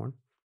was born,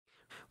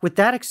 with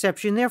that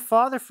exception, they're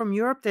farther from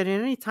Europe than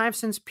at any time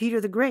since Peter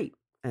the Great,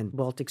 and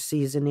Baltic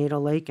Sea is a NATO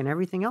lake and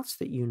everything else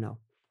that you know.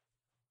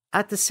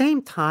 At the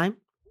same time,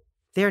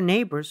 their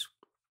neighbors,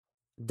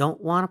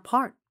 don't want a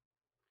part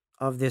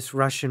of this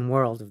Russian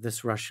world, of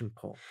this Russian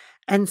pole.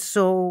 And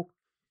so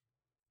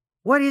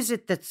what is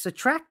it that's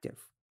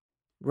attractive?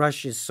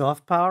 Russia's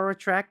soft power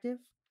attractive?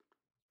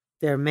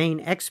 Their main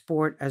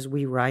export, as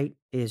we write,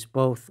 is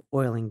both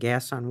oil and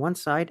gas on one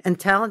side and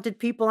talented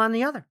people on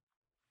the other.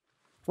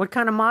 What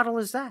kind of model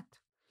is that?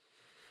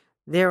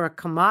 They're a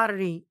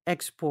commodity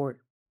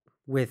export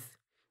with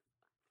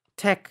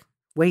tech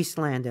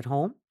wasteland at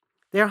home.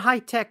 Their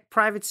high-tech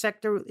private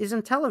sector is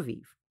in Tel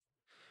Aviv.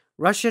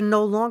 Russia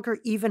no longer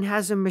even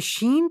has a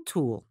machine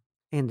tool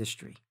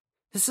industry.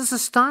 This is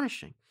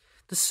astonishing.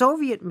 The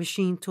Soviet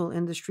machine tool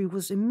industry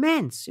was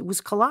immense. It was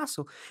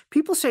colossal.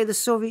 People say the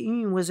Soviet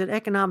Union was an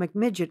economic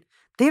midget.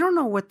 They don't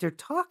know what they're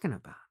talking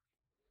about.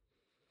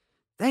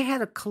 They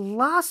had a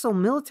colossal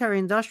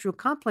military-industrial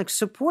complex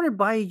supported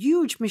by a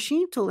huge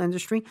machine tool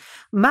industry.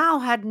 Mao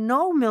had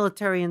no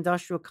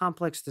military-industrial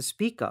complex to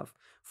speak of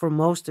for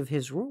most of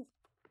his rule.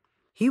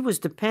 He was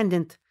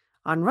dependent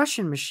on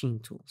Russian machine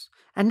tools.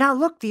 And now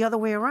look the other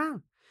way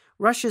around.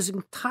 Russia is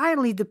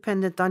entirely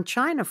dependent on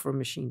China for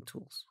machine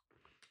tools.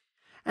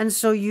 And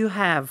so you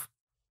have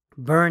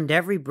burned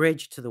every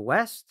bridge to the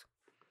West.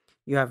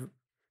 You have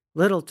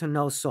little to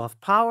no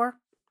soft power.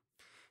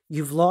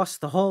 You've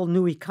lost the whole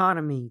new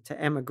economy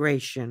to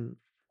emigration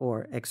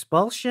or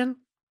expulsion.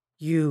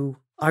 You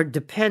are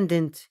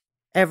dependent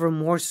ever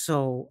more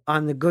so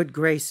on the good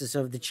graces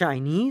of the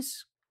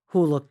Chinese,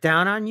 who look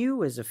down on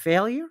you as a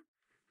failure.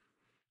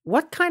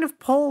 What kind of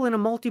pole in a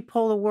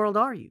multipolar world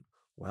are you?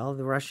 Well,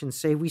 the Russians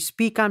say, we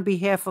speak on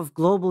behalf of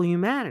global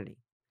humanity.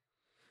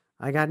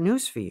 I got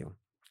news for you.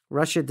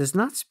 Russia does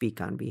not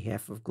speak on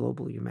behalf of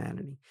global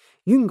humanity.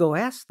 You can go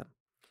ask them.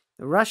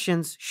 The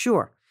Russians,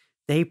 sure,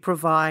 they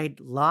provide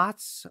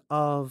lots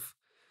of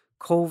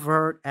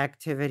covert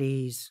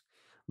activities,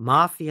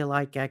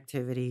 mafia-like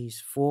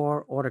activities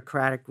for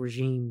autocratic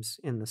regimes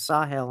in the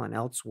Sahel and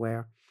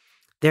elsewhere.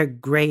 They're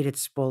great at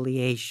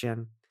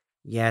spoliation.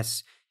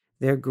 Yes,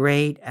 they're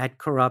great at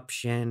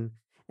corruption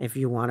if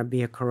you want to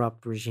be a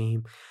corrupt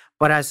regime.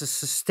 But as a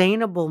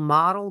sustainable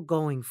model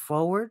going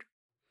forward,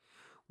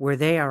 where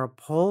they are a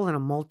pole in a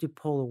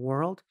multipolar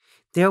world,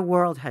 their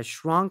world has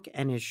shrunk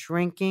and is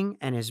shrinking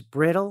and is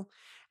brittle,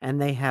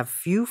 and they have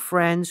few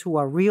friends who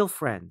are real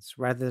friends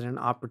rather than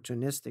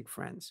opportunistic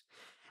friends.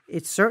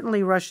 It's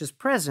certainly Russia's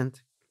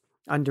present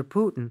under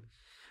Putin,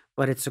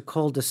 but it's a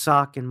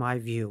cul-de-sac in my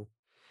view,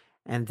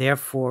 and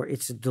therefore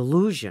it's a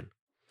delusion.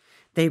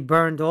 They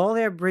burned all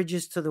their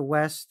bridges to the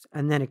West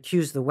and then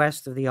accused the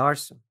West of the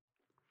arson.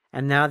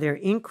 And now they're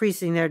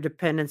increasing their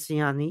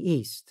dependency on the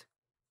East.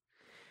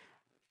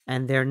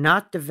 And they're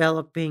not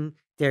developing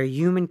their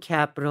human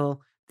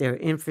capital, their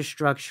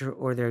infrastructure,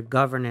 or their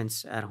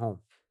governance at home.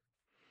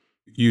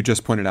 You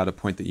just pointed out a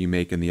point that you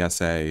make in the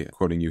essay,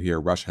 quoting you here,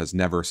 Russia has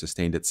never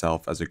sustained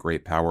itself as a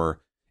great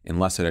power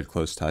unless it had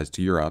close ties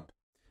to Europe.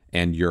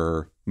 And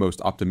your most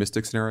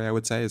optimistic scenario, I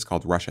would say, is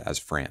called Russia as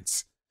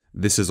France.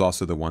 This is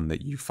also the one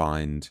that you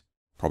find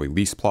probably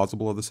least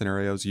plausible of the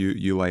scenarios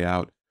you lay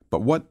out.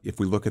 But what, if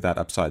we look at that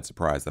upside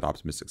surprise, that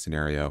optimistic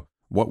scenario,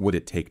 what would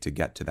it take to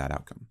get to that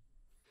outcome?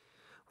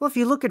 Well, if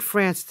you look at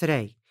France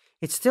today,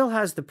 it still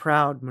has the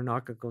proud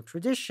monarchical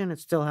tradition. It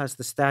still has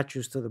the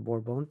statues to the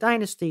Bourbon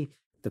dynasty,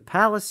 the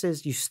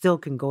palaces. You still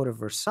can go to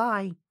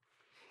Versailles.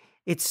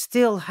 It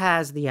still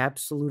has the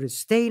absolute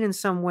state in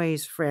some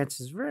ways. France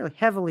is very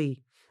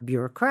heavily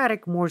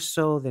bureaucratic, more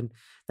so than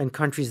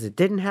countries that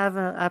didn't have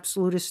an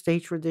absolute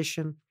state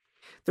tradition.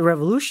 The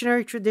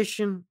revolutionary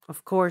tradition,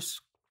 of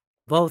course,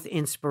 both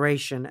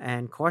inspiration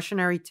and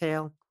cautionary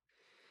tale.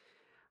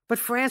 But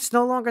France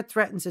no longer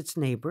threatens its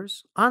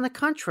neighbors. On the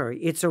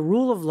contrary, it's a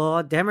rule of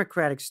law,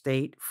 democratic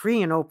state,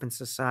 free and open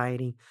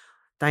society,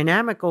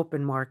 dynamic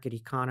open market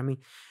economy.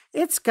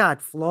 It's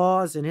got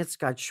flaws and it's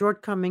got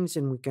shortcomings,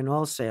 and we can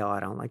all say, oh, I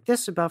don't like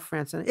this about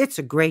France. And it's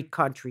a great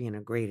country and a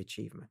great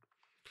achievement.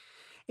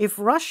 If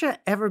Russia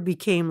ever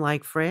became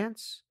like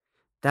France,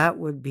 that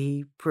would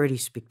be pretty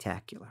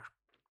spectacular.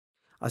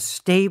 A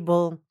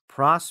stable,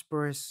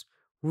 prosperous,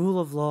 rule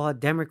of law,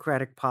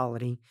 democratic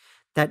polity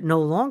that no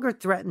longer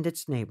threatened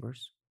its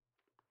neighbors,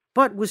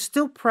 but was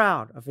still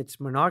proud of its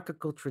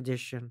monarchical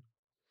tradition,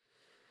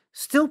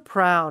 still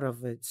proud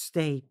of its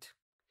state,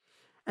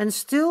 and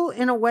still,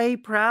 in a way,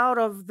 proud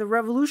of the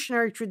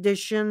revolutionary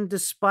tradition,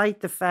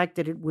 despite the fact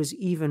that it was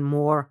even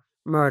more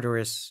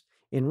murderous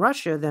in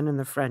Russia than in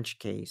the French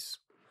case.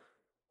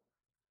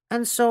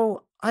 And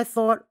so I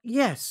thought,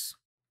 yes,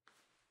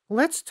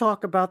 let's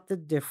talk about the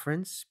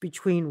difference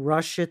between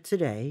Russia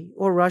today,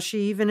 or Russia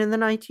even in the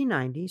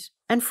 1990s,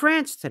 and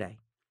France today.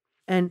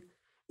 And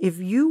if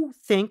you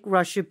think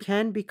Russia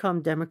can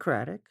become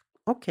democratic,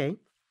 okay,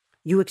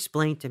 you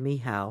explain to me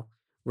how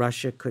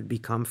Russia could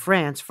become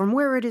France from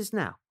where it is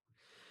now.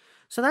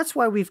 So that's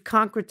why we've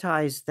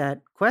concretized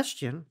that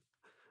question.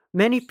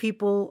 Many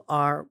people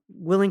are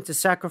willing to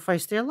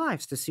sacrifice their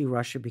lives to see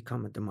Russia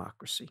become a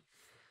democracy.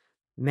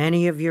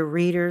 Many of your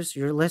readers,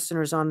 your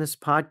listeners on this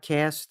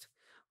podcast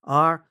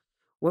are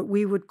what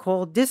we would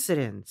call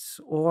dissidents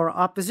or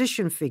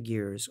opposition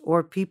figures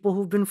or people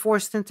who've been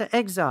forced into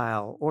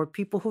exile or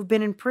people who've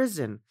been in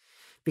prison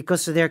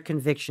because of their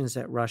convictions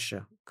that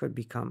Russia could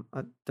become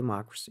a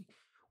democracy.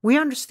 We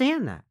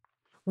understand that.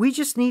 We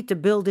just need to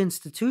build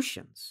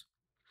institutions.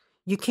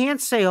 You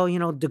can't say, oh,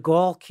 de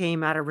Gaulle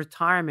came out of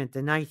retirement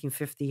in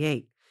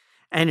 1958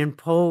 and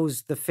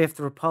imposed the Fifth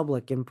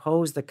Republic,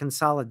 imposed the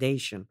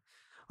consolidation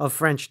of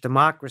French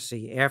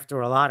democracy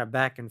after a lot of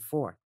back and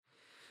forth.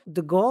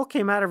 De Gaulle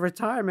came out of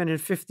retirement in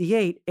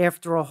 58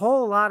 after a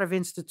whole lot of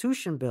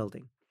institution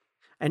building,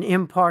 an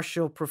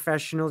impartial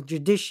professional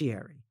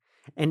judiciary,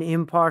 an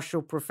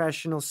impartial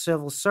professional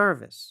civil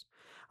service,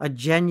 a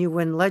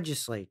genuine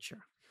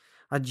legislature,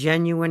 a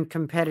genuine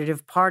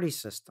competitive party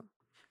system,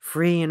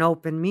 free and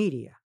open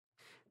media.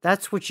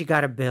 That's what you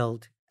got to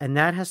build, and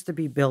that has to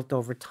be built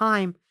over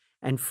time,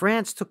 and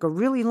France took a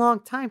really long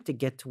time to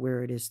get to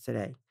where it is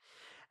today.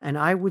 And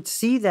I would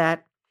see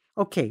that,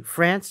 okay,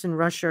 France and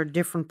Russia are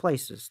different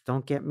places.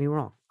 Don't get me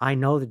wrong. I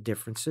know the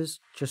differences,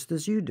 just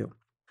as you do.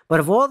 But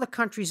of all the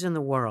countries in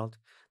the world,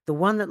 the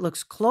one that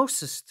looks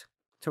closest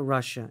to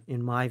Russia,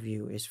 in my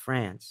view, is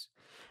France.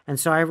 And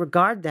so I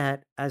regard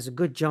that as a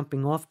good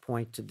jumping off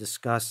point to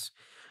discuss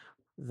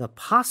the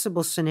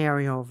possible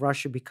scenario of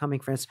Russia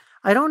becoming France.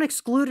 I don't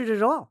exclude it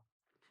at all.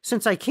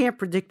 Since I can't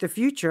predict the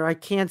future, I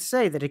can't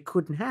say that it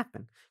couldn't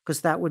happen,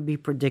 because that would be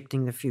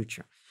predicting the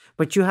future.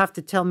 But you have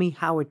to tell me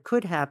how it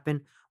could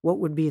happen, what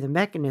would be the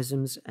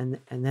mechanisms, and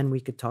then we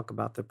could talk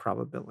about the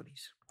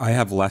probabilities. I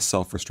have less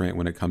self-restraint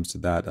when it comes to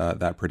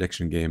that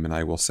prediction game, and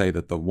I will say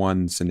that the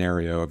one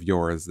scenario of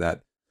yours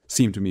that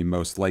seemed to me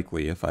most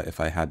likely, if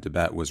I had to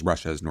bet, was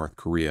Russia's North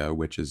Korea,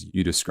 which, as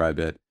you describe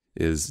it,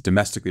 is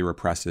domestically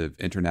repressive,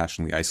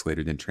 internationally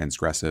isolated and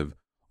transgressive,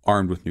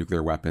 armed with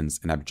nuclear weapons,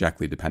 and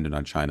abjectly dependent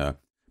on China,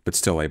 but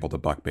still able to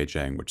buck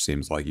Beijing, which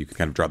seems like you can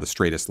kind of draw the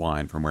straightest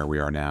line from where we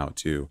are now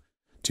to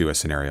a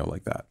scenario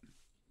like that.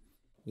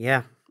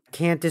 Yeah,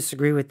 can't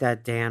disagree with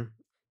that, Dan.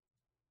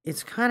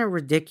 It's kind of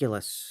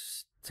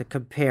ridiculous to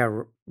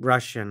compare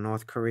Russia and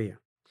North Korea.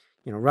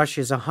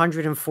 Russia is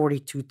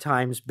 142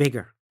 times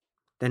bigger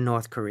than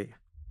North Korea.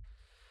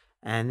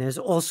 And there's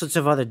all sorts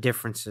of other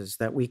differences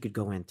that we could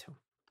go into.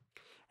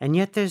 And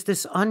yet there's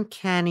this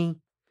uncanny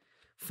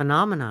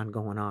phenomenon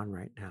going on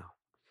right now,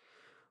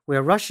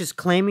 where Russia's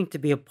claiming to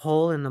be a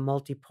pole in the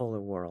multipolar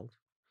world,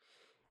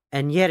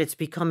 and yet it's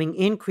becoming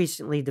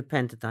increasingly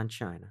dependent on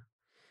China.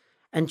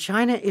 And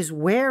China is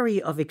wary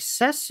of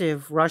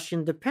excessive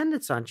Russian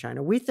dependence on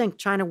China. We think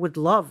China would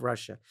love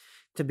Russia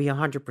to be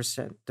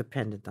 100%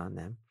 dependent on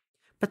them.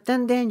 But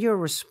then, Dan, you're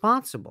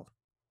responsible.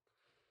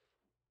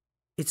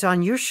 It's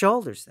on your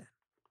shoulders then.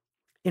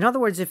 In other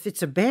words, if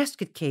it's a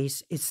basket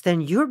case, it's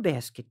then your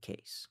basket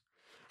case.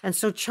 And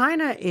so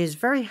China is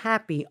very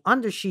happy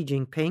under Xi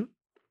Jinping,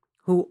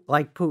 who,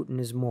 like Putin,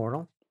 is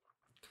mortal.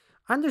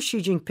 Under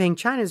Xi Jinping,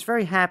 China is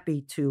very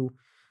happy to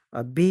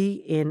be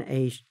in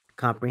a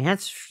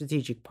comprehensive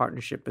strategic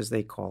partnership, as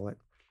they call it,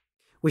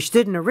 which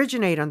didn't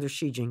originate under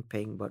Xi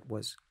Jinping, but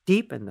was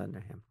deepened under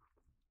him.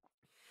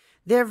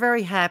 They're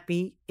very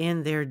happy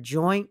in their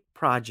joint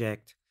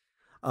project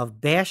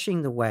of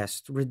bashing the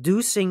West,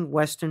 reducing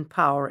Western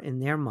power in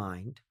their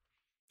mind,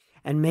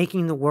 and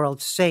making the world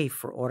safe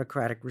for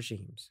autocratic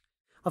regimes.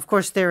 Of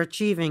course, they're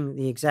achieving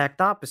the exact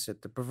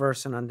opposite, the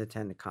perverse and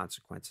unintended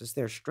consequences.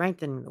 They're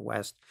strengthening the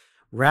West,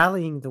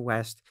 rallying the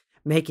West,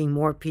 making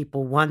more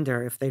people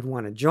wonder if they'd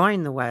want to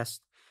join the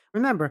West.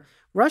 Remember,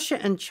 Russia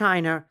and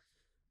China,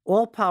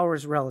 all power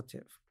is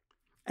relative.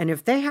 And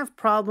if they have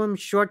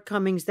problems,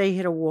 shortcomings, they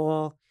hit a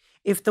wall.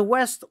 If the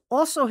West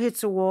also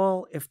hits a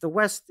wall, if the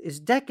West is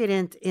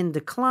decadent, in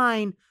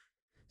decline,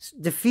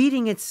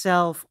 defeating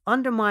itself,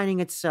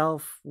 undermining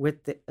itself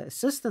with the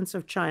assistance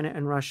of China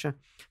and Russia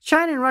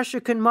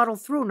can muddle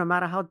through no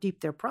matter how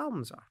deep their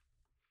problems are.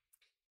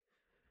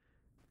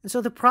 And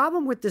so the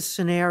problem with this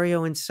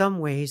scenario, in some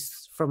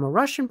ways, from a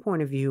Russian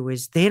point of view,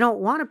 is they don't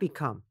want to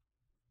become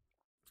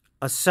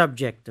a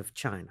subject of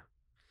China.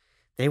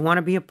 They want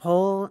to be a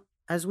pole,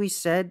 as we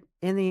said,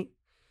 in the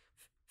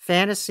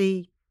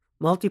fantasy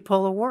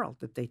multipolar world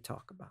that they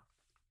talk about.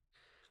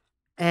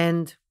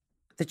 And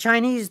the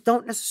Chinese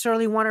don't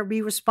necessarily want to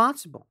be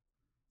responsible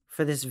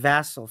for this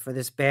vassal, for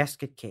this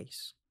basket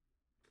case.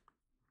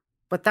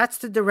 But that's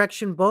the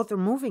direction both are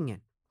moving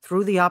in,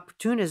 through the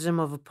opportunism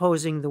of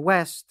opposing the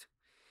West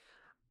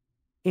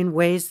in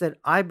ways that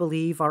I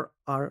believe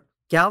are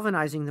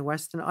galvanizing the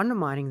West and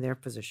undermining their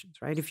positions,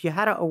 right? If you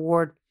had to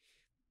award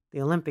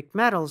the Olympic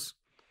medals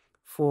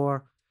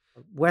for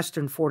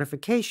Western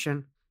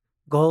fortification,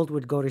 gold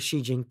would go to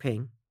Xi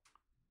Jinping,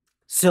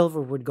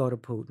 silver would go to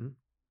Putin,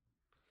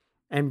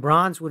 and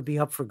bronze would be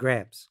up for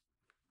grabs.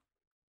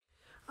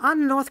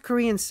 On the North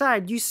Korean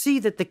side, you see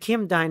that the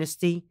Kim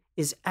dynasty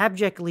is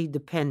abjectly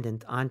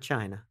dependent on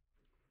China,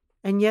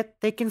 and yet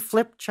they can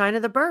flip China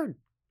the bird.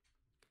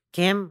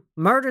 Kim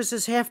murders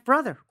his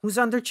half-brother, who's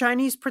under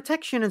Chinese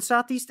protection in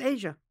Southeast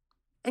Asia,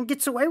 and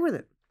gets away with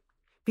it,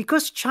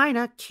 because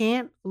China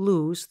can't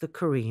lose the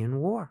Korean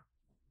War.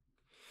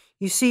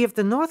 You see, if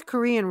the North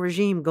Korean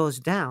regime goes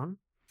down,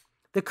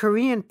 the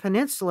Korean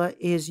Peninsula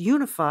is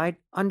unified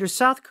under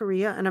South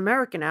Korea, an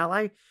American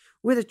ally,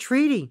 with a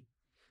treaty,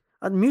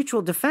 a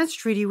mutual defense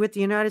treaty with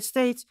the United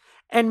States.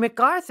 And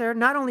MacArthur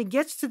not only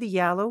gets to the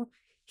Yalu,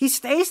 he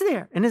stays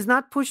there and is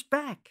not pushed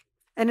back.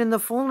 And in the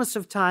fullness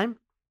of time,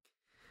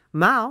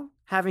 Mao,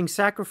 having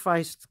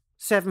sacrificed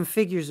 7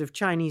 figures of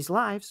Chinese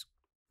lives,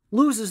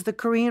 loses the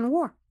Korean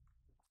War.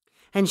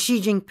 And Xi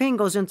Jinping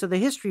goes into the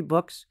history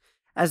books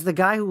as the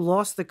guy who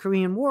lost the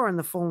Korean War in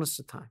the fullness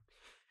of time.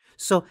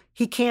 So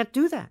he can't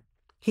do that.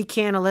 He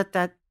can't let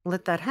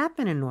that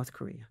happen in North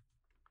Korea.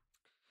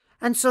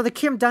 And so the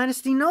Kim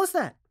dynasty knows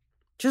that.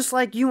 Just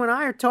like you and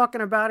I are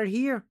talking about it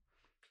here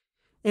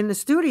in the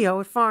studio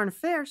at Foreign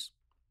Affairs.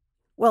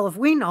 Well, if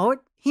we know it,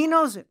 he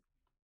knows it.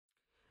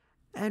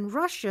 And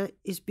Russia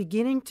is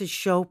beginning to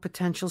show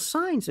potential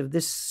signs of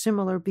this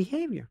similar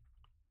behavior.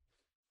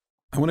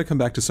 I want to come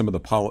back to some of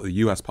the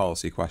U.S.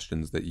 policy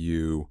questions that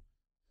you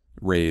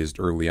raised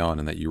early on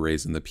and that you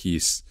raised in the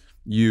piece.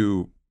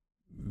 You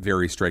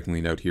very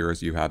strikingly note here,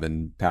 as you have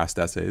in past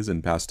essays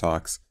and past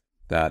talks,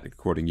 that,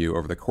 quoting you,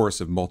 over the course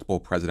of multiple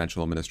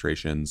presidential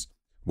administrations,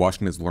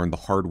 Washington has learned the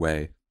hard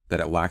way that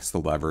it lacks the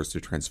levers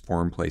to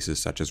transform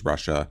places such as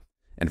Russia,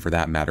 and for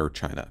that matter,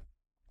 China.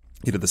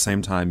 Yet at the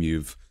same time,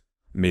 you've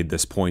made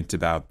this point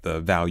about the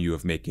value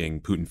of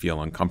making Putin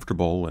feel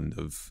uncomfortable and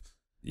of,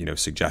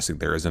 suggesting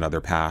there is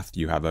another path.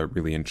 You have a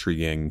really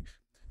intriguing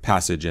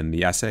passage in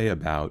the essay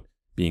about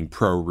being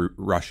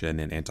pro-Russian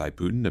and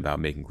anti-Putin, about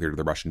making clear to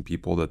the Russian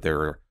people that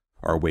there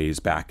are ways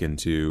back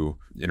into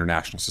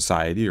international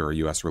society or a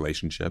U.S.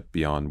 relationship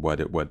beyond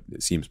what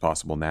seems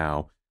possible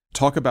now.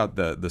 Talk about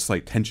the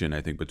slight tension,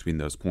 I think, between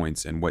those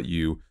points and what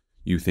you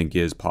think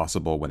is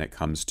possible when it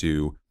comes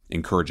to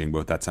encouraging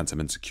both that sense of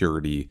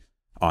insecurity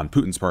on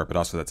Putin's part, but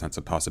also that sense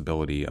of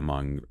possibility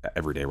among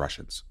everyday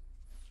Russians.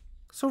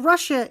 So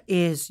Russia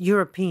is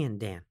European,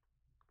 Dan,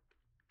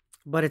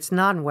 but it's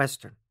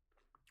non-Western,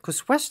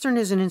 because Western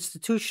is an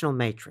institutional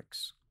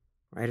matrix,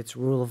 right? It's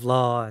rule of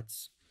law,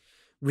 it's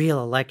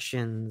real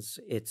elections,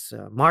 it's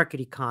a market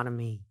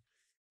economy,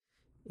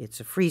 it's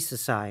a free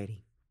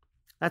society.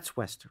 That's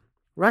Western.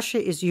 Russia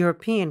is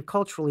European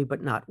culturally,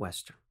 but not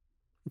Western.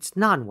 It's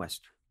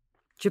non-Western.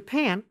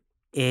 Japan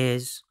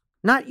is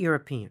not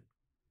European,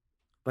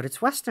 but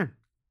it's Western.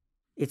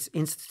 It's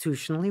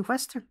institutionally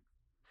Western.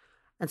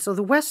 And so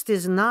the West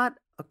is not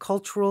a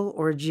cultural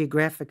or a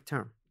geographic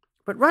term.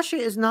 But Russia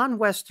is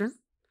non-Western.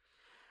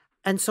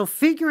 And so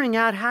figuring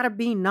out how to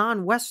be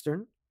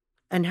non-Western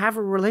and have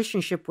a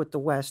relationship with the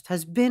West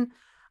has been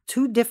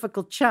too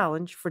difficult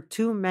challenge for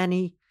too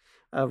many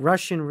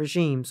Russian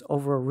regimes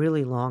over a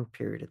really long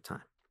period of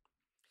time.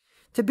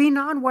 To be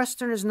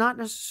non-Western is not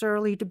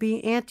necessarily to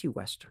be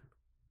anti-Western.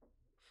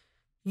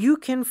 You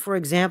can, for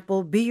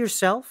example, be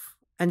yourself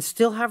and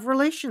still have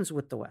relations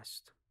with the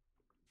West.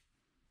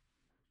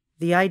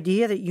 The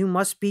idea that you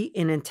must be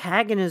in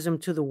antagonism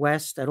to the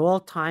West at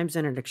all times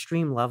and at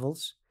extreme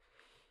levels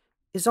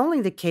is only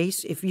the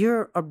case if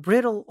you're a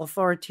brittle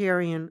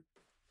authoritarian,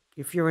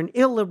 if you're an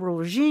illiberal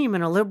regime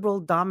in a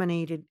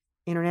liberal-dominated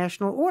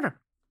international order.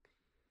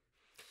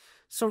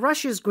 So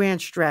Russia's grand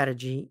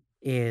strategy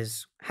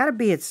is how to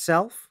be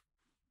itself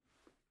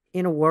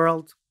in a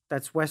world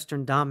that's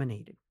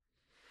Western-dominated.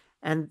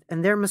 And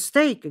their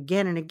mistake,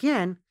 again and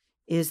again,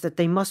 is that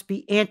they must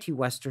be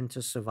anti-Western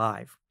to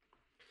survive,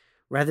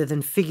 rather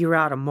than figure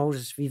out a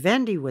modus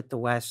vivendi with the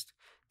West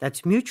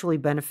that's mutually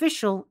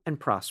beneficial and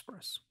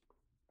prosperous.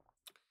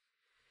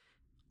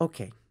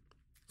 Okay,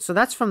 so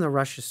that's from the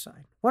Russia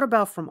side. What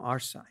about from our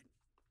side?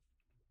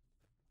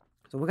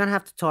 So we're going to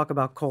have to talk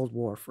about Cold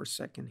War for a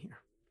second here.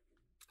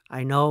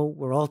 I know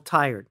we're all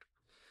tired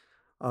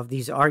of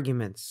these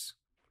arguments,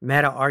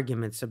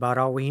 meta-arguments about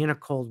are we in a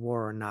Cold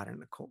War or not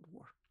in a Cold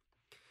War.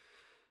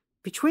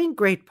 Between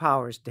great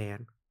powers,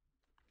 Dan,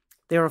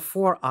 there are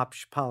 4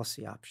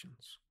 policy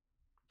options.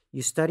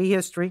 You study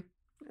history,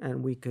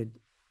 and we could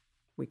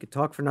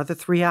talk for another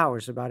 3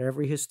 hours about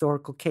every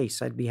historical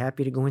case. I'd be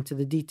happy to go into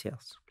the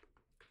details.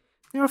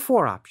 There are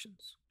 4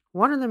 options.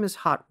 One of them is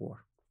hot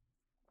war.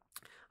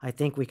 I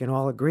think we can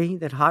all agree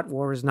that hot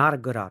war is not a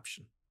good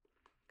option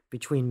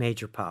between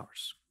major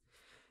powers.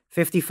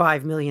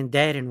 55 million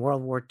dead in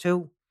World War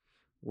II,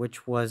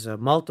 which was a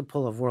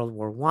multiple of World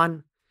War I.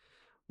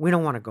 We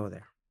don't want to go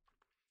there.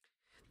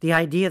 The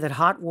idea that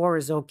hot war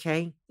is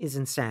okay is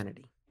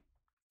insanity.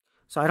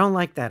 So I don't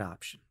like that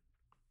option.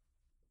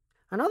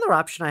 Another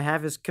option I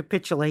have is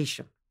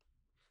capitulation.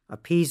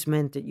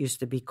 Appeasement, it used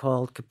to be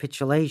called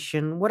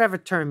capitulation, whatever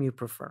term you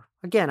prefer.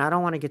 Again, I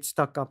don't want to get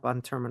stuck up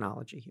on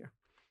terminology here.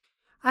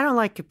 I don't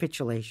like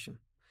capitulation.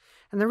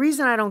 And the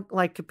reason I don't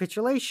like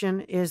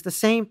capitulation is the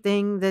same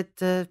thing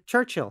that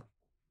Churchill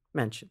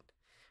mentioned,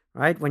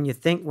 right? When you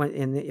think,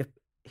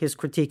 his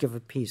critique of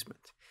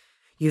appeasement.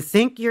 You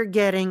think you're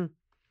getting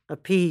a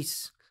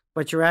peace,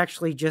 but you're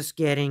actually just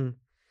getting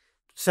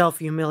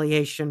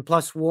self-humiliation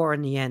plus war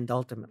in the end,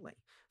 ultimately.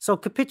 So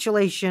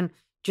capitulation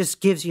just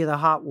gives you the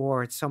hot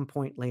war at some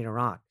point later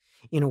on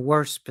in a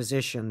worse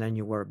position than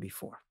you were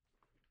before.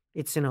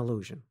 It's an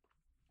illusion.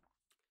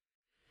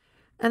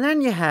 And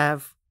then you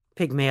have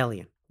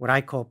Pygmalion, what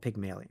I call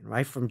Pygmalion,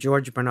 right? From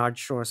George Bernard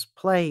Shaw's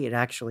play. It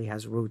actually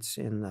has roots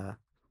in the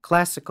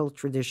classical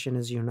tradition,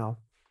 as you know.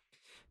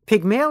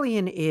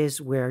 Pygmalion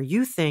is where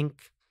you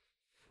think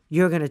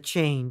you're going to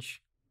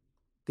change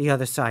the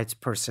other side's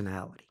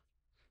personality,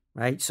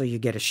 right? So you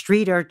get a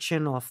street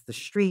urchin off the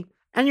street,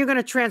 and you're going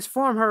to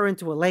transform her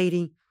into a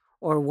lady,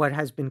 or what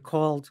has been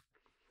called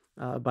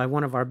by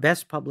one of our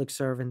best public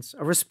servants,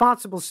 a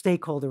responsible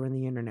stakeholder in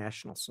the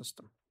international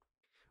system,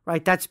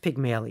 right? That's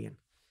Pygmalion.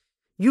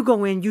 You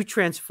go in, you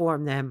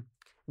transform them,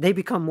 they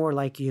become more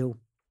like you,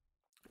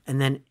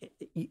 and then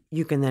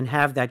you can then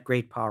have that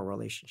great power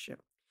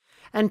relationship.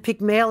 And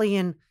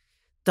Pygmalion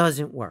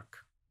doesn't work.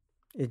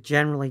 It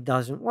generally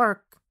doesn't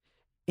work.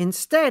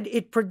 Instead,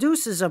 it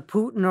produces a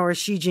Putin or a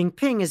Xi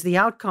Jinping as the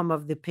outcome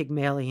of the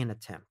Pygmalion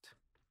attempt.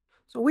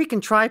 So we can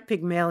try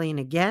Pygmalion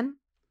again.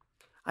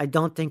 I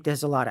don't think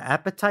there's a lot of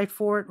appetite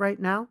for it right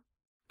now.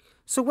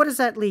 So what does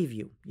that leave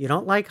you? You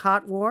don't like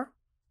hot war?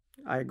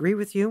 I agree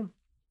with you.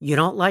 You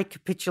don't like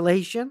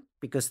capitulation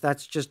because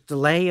that's just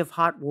delay of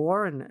hot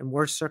war and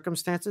worse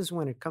circumstances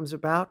when it comes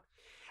about.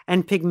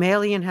 And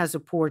Pygmalion has a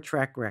poor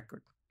track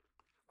record.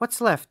 What's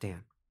left,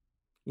 Dan?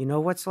 You know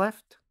what's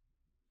left?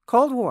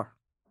 Cold War.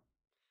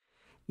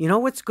 You know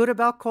what's good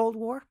about Cold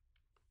War?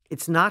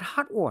 It's not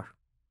hot war.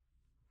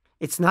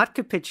 It's not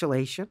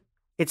capitulation.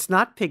 It's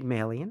not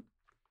Pygmalion.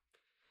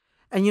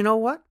 And you know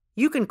what?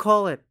 You can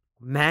call it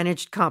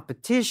managed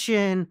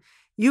competition.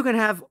 You can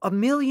have a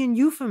million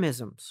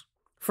euphemisms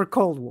for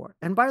Cold War.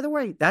 And by the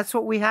way, that's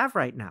what we have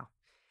right now.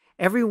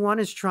 Everyone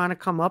is trying to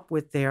come up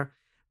with their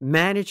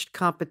managed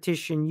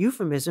competition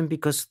euphemism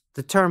because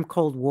the term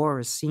Cold War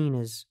is seen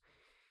as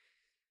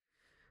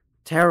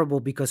terrible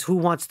because who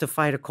wants to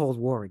fight a Cold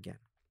War again?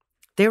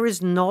 There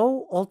is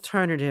no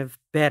alternative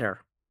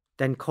better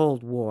than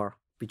Cold War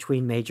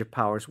between major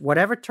powers,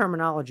 whatever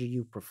terminology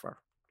you prefer.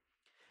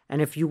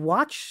 And if you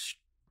watch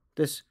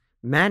this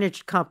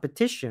managed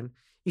competition,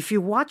 if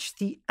you watch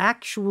the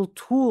actual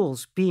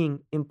tools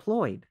being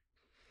employed,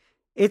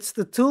 it's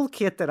the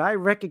toolkit that I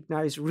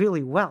recognize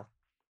really well.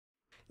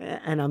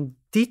 And I'm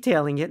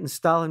detailing it in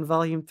Stalin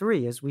Volume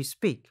 3 as we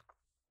speak.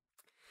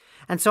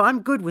 And so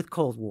I'm good with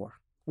Cold War.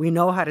 We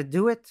know how to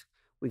do it.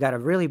 We got a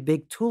really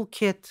big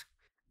toolkit.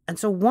 And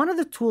so one of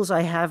the tools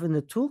I have in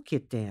the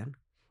toolkit, Dan,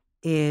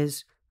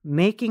 is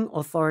making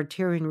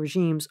authoritarian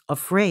regimes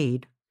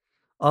afraid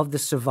of the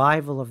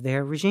survival of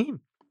their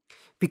regime.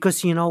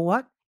 Because you know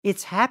what?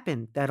 It's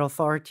happened that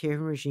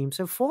authoritarian regimes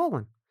have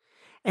fallen.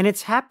 And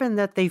it's happened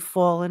that they've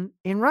fallen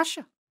in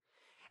Russia.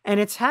 And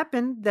it's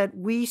happened that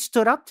we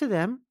stood up to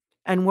them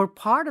and were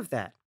part of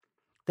that.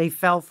 They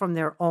fell from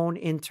their own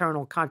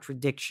internal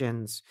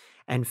contradictions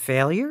and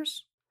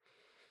failures.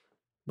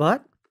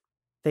 But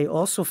they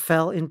also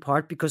fell in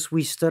part because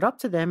we stood up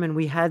to them and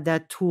we had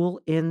that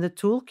tool in the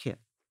toolkit.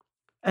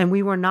 And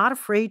we were not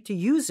afraid to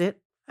use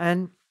it.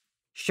 And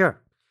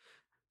sure,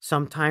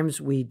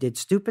 sometimes we did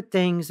stupid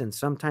things, and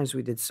sometimes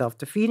we did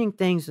self-defeating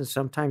things, and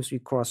sometimes we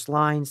crossed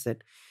lines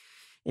that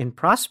in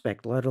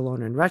prospect, let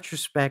alone in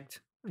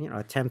retrospect,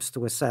 attempts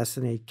to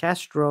assassinate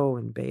Castro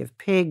and Bay of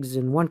Pigs,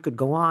 and one could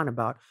go on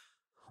about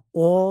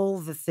all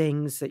the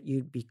things that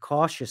you'd be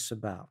cautious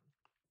about.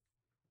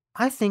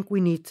 I think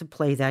we need to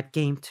play that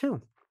game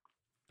too.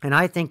 And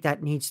I think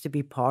that needs to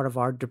be part of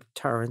our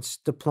deterrence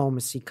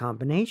diplomacy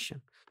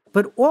combination.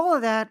 But all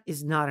of that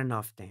is not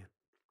enough, Dan.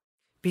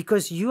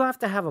 Because you have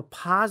to have a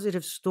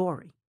positive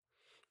story.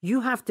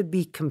 You have to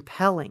be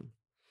compelling.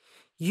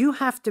 You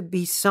have to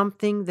be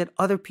something that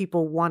other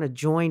people want to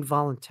join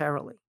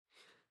voluntarily.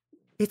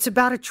 It's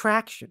about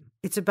attraction.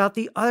 It's about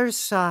the other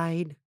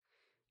side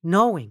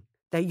knowing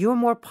that you're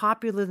more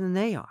popular than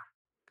they are,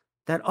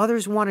 that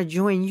others want to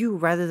join you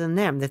rather than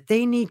them, that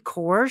they need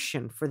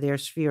coercion for their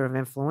sphere of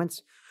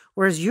influence,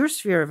 whereas your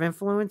sphere of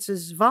influence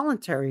is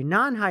voluntary,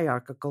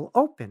 non-hierarchical,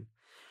 open,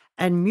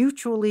 and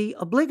mutually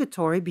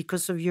obligatory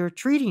because of your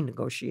treaty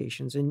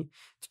negotiations and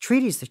the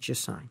treaties that you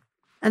sign.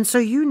 And so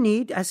you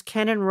need, as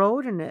Kennan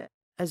wrote and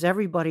as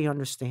everybody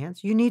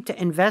understands, you need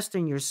to invest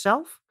in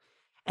yourself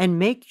and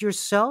make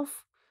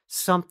yourself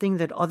something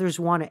that others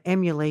want to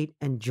emulate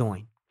and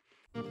join.